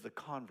it says the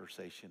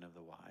conversation of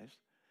the wives.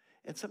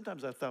 And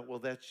sometimes I thought, well,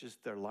 that's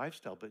just their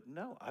lifestyle. But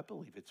no, I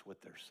believe it's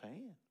what they're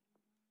saying.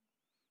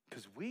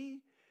 Because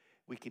we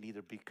can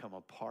either become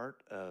a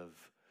part of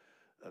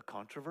a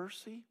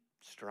controversy,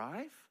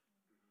 strife,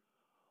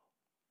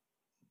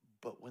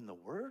 but when the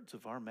words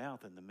of our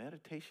mouth and the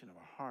meditation of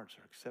our hearts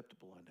are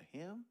acceptable unto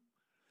him,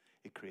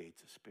 it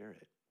creates a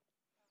spirit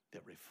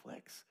that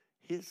reflects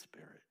his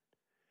spirit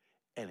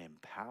and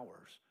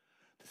empowers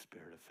the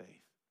spirit of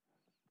faith.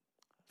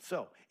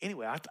 So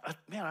anyway,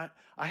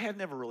 I had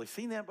never really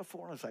seen that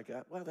before. And I was like,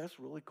 well, that's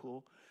really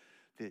cool.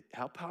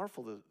 How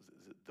powerful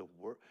the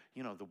word,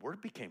 the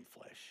word became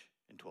flesh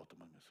and dwelt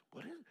among us.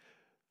 What is it?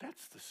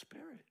 That's the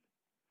spirit.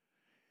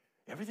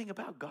 Everything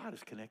about God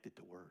is connected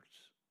to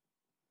words.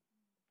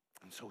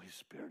 And so his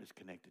spirit is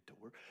connected to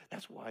word.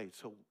 That's why it's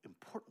so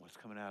important what's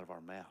coming out of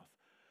our mouth.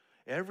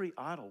 Every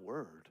idle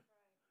word,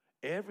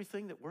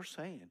 everything that we're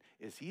saying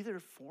is either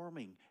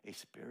forming a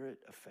spirit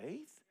of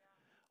faith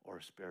or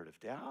a spirit of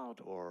doubt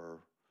or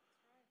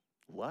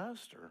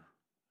lust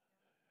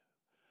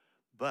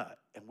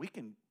and we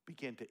can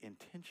begin to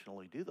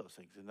intentionally do those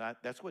things. And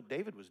that's what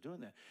David was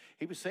doing that.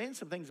 He was saying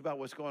some things about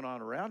what's going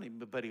on around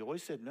him, but he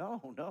always said,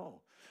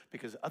 no,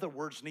 because other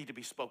words need to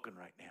be spoken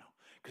right now.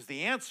 Because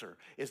the answer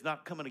is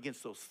not coming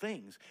against those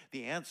things.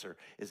 The answer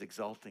is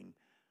exalting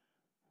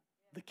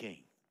the king,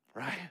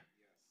 right? Yes.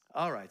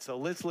 All right, so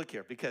let's look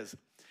here, because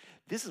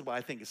this is why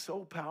I think it's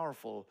so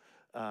powerful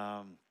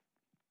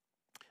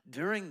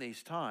during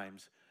these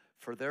times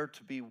for there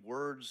to be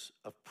words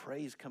of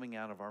praise coming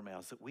out of our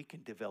mouths, that we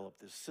can develop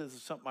this. This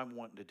is something I'm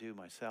wanting to do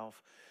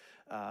myself.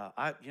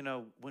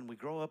 When we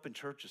grow up in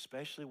church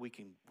especially, we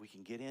can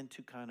get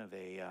into kind of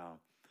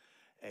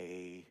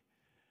a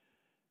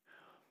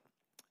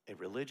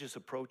religious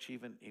approach,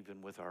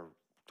 even with our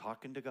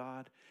talking to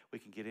God. We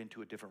can get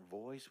into a different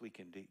voice. We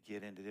can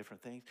get into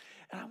different things.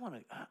 And I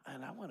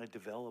want to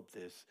develop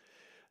this,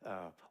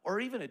 or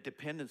even a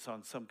dependence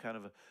on some kind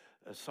of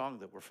a song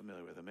that we're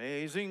familiar with.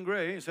 Amazing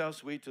Grace, how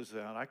sweet the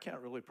sound. I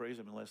can't really praise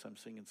him unless I'm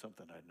singing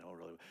something I know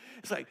really well.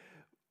 It's like,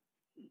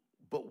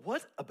 but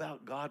what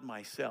about God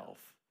myself?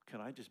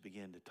 Can I just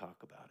begin to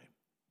talk about him?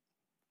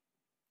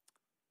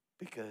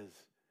 Because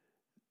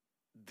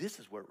this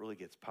is where it really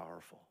gets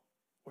powerful,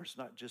 where it's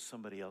not just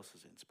somebody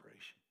else's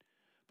inspiration,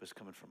 but it's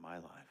coming from my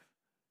life,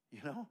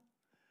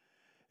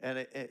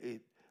 And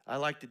I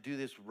like to do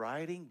this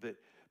writing, but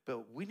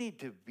we need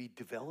to be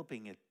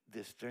developing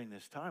this during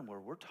this time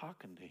where we're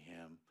talking to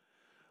him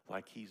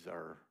like he's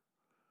our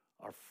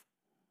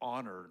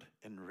honored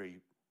and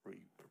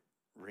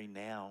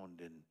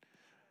renowned and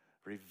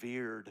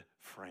revered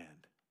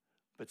friend,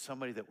 but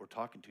somebody that we're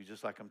talking to,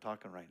 just like I'm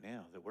talking right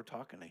now, that we're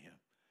talking to him.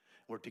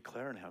 We're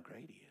declaring how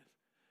great he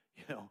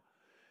is,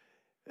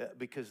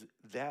 because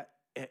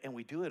and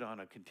we do it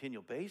on a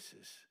continual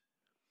basis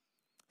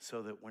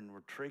so that when we're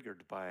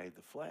triggered by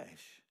the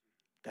flesh,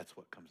 that's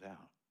what comes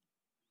out.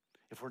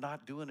 If we're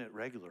not doing it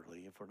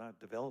regularly, if we're not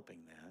developing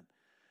that,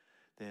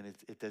 then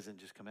it doesn't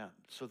just come out.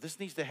 So this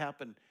needs to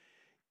happen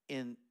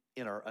in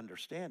our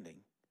understanding,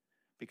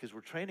 because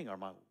we're training our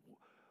mind.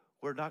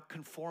 We're not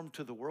conformed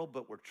to the world,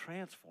 but we're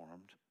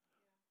transformed.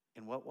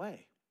 In what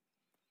way?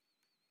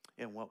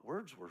 In what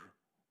words we're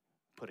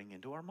putting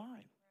into our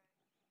mind.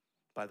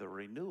 By the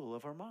renewal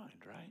of our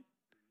mind, right?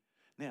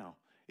 Now,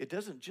 it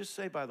doesn't just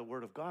say by the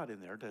word of God in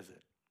there, does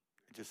it?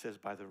 It just says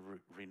by the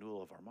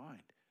renewal of our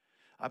mind.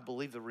 I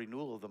believe the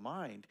renewal of the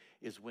mind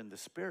is when the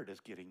spirit is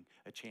getting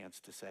a chance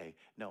to say,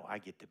 no, I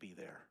get to be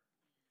there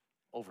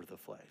over the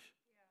flesh,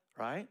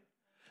 right?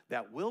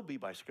 That will be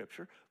by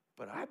scripture,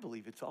 But I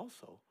believe it's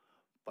also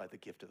by the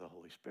gift of the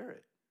Holy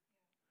Spirit.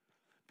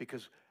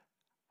 Because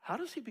how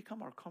does he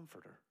become our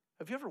comforter?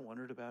 Have you ever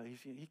wondered about it?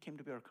 He came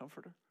to be our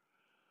comforter?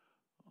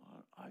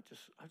 I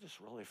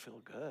just really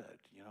feel good,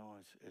 you know.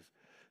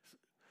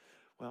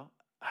 Well,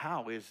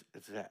 how is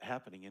that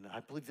happening? And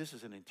I believe this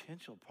is an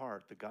intentional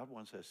part that God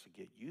wants us to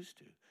get used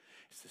to.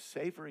 It's the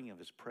savoring of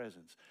his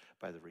presence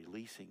by the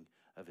releasing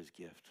of his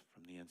gift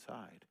from the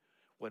inside.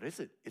 What is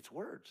it? It's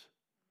words.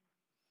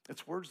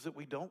 It's words that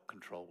we don't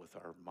control with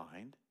our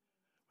mind.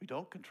 We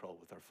don't control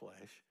with our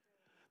flesh.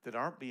 That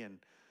aren't being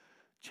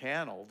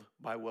channeled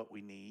by what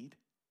we need.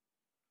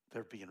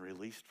 They're being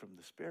released from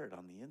the Spirit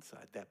on the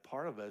inside. That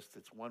part of us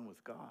that's one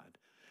with God,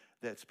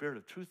 that Spirit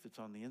of truth that's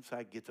on the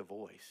inside gets a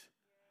voice.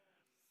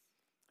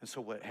 And so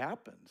what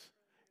happens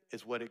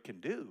is what it can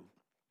do,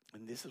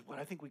 and this is what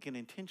I think we can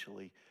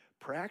intentionally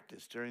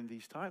practice during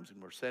these times. And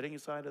we're setting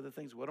aside other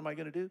things. What am I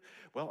going to do?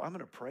 Well, I'm going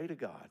to pray to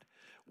God.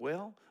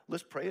 Well,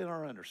 let's pray in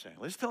our understanding.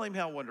 Let's tell him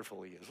how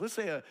wonderful he is.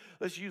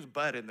 Let's use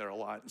but in there a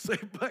lot and say,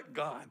 but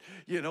God.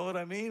 You know what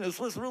I mean?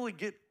 Let's really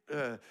get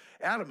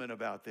adamant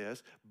about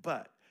this.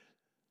 But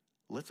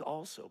let's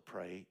also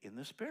pray in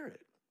the Spirit.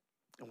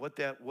 And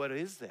what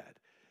is that?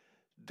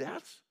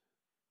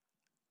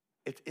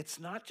 It's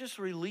not just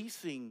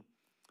releasing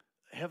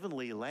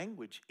heavenly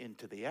language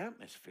into the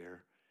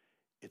atmosphere.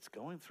 It's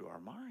going through our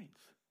minds.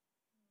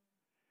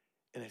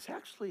 And it's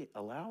actually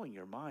allowing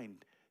your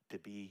mind to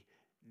be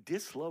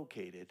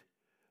dislocated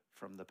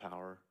from the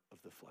power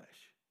of the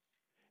flesh.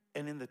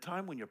 And in the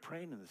time when you're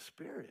praying in the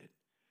Spirit,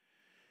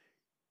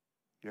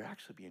 you're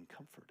actually being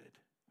comforted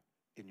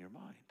in your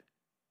mind.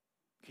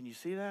 Can you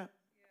see that?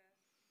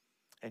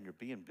 Yeah. And you're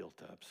being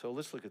built up. So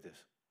let's look at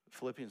this.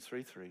 Philippians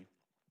 3:3.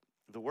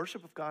 The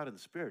worship of God in the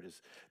Spirit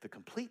is the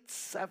complete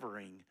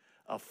severing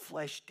of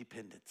flesh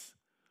dependence.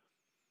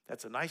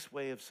 That's a nice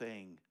way of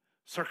saying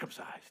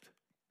circumcised.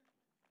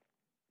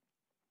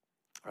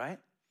 Right?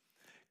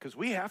 Because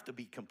we have to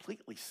be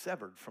completely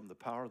severed from the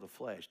power of the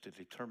flesh to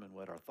determine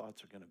what our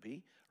thoughts are going to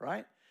be,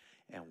 right?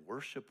 And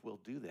worship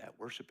will do that.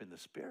 Worship in the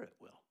Spirit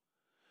will.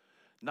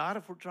 Not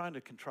if we're trying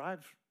to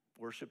contrive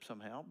worship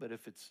somehow, but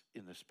if it's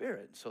in the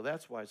Spirit. So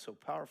that's why it's so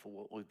powerful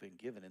what we've been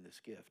given in this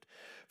gift.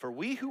 For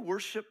we who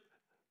worship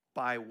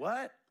by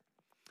what?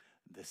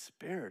 The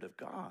Spirit of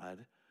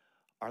God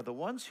are the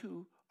ones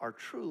who are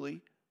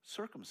truly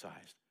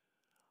circumcised.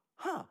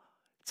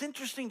 It's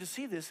interesting to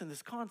see this in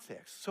this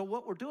context. So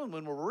what we're doing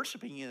when we're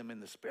worshiping him in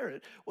the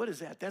Spirit, what is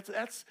that?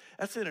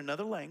 That's in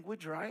another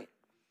language, right?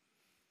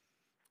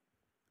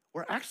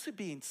 We're actually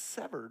being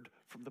severed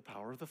from the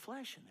power of the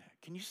flesh in that.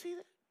 Can you see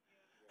that?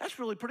 That's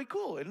really pretty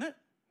cool, isn't it?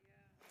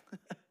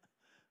 Yeah.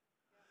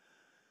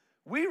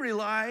 We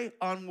rely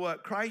on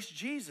what Christ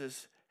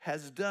Jesus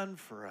has done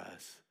for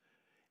us.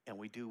 And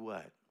we do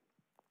what?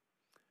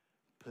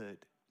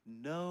 Put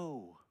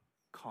no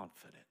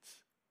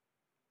confidence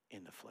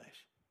in the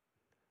flesh.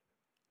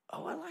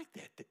 Oh, I like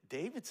that.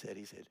 David said,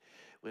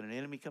 when an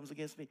enemy comes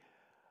against me,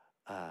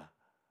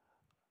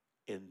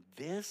 in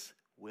this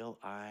will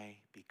I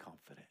be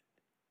confident.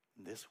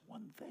 In this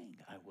one thing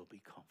I will be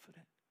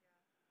confident.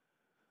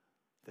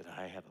 That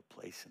I have a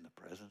place in the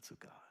presence of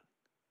God.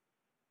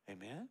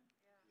 Amen?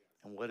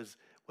 Yeah. And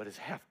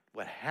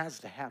what has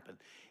to happen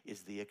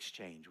is the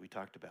exchange. We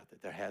talked about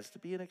that. There has to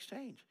be an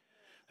exchange.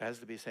 There has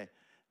to be saying,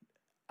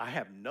 I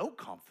have no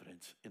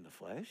confidence in the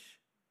flesh,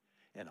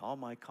 and all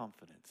my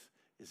confidence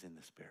is in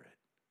the Spirit.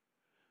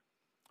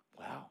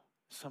 Wow.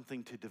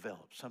 Something to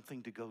develop,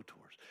 something to go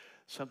towards,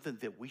 something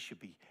that we should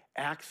be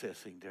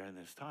accessing during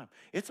this time.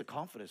 It's a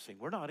confidence thing.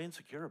 We're not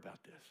insecure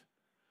about this.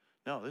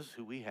 No, this is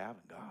who we have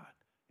in God.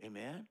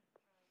 Amen?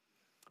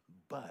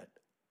 But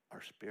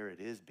our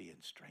spirit is being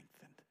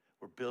strengthened.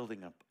 We're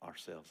building up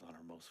ourselves on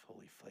our most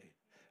holy faith,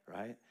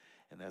 right?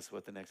 And that's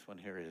what the next one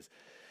here is.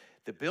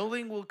 The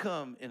building will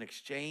come in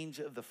exchange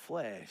of the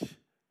flesh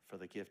for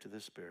the gift of the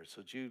Spirit.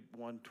 So Jude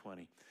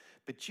 1:20.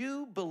 But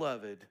you,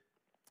 beloved,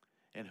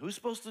 and who's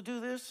supposed to do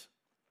this?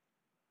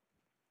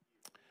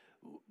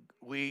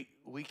 We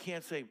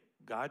can't say,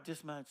 God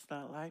just might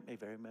not like me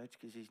very much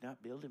because he's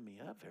not building me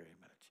up very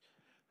much.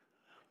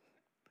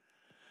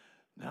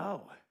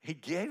 No, he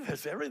gave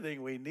us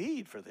everything we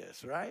need for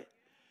this, right?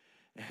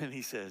 And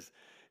he says,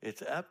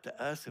 it's up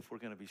to us if we're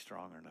going to be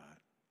strong or not.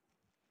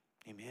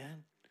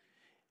 Amen?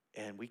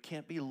 And we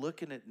can't be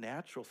looking at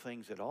natural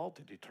things at all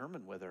to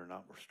determine whether or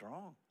not we're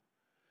strong.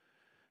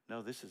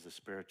 No, this is a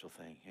spiritual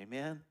thing.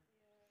 Amen?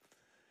 Yeah.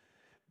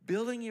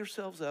 Building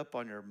yourselves up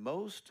on your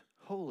most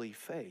holy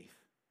faith,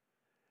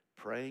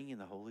 praying in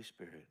the Holy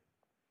Spirit.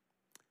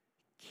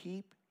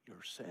 Keep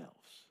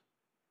yourselves.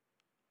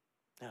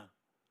 Now,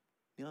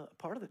 you know,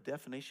 part of the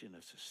definition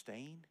of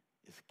sustain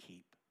is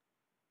keep.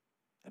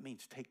 That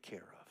means take care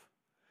of.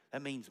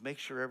 That means make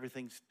sure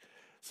everything's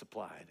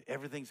supplied.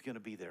 Everything's going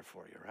to be there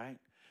for you, right?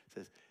 It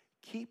says,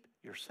 keep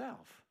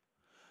yourself.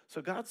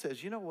 So God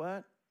says, you know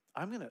what?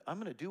 I'm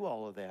going to do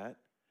all of that,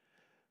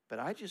 but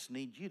I just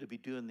need you to be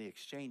doing the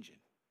exchanging.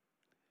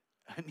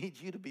 I need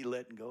you to be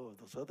letting go of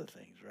those other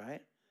things,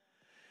 right? It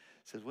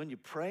says when you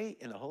pray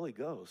in the Holy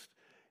Ghost,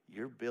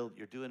 You're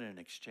doing an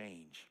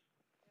exchange.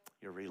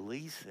 You're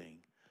releasing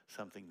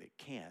something that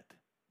can't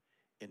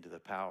into the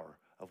power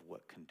of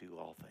what can do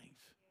all things.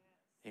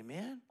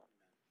 Amen?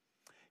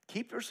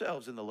 Keep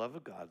yourselves in the love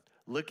of God,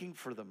 looking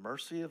for the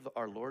mercy of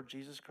our Lord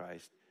Jesus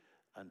Christ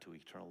unto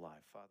eternal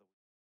life. Father.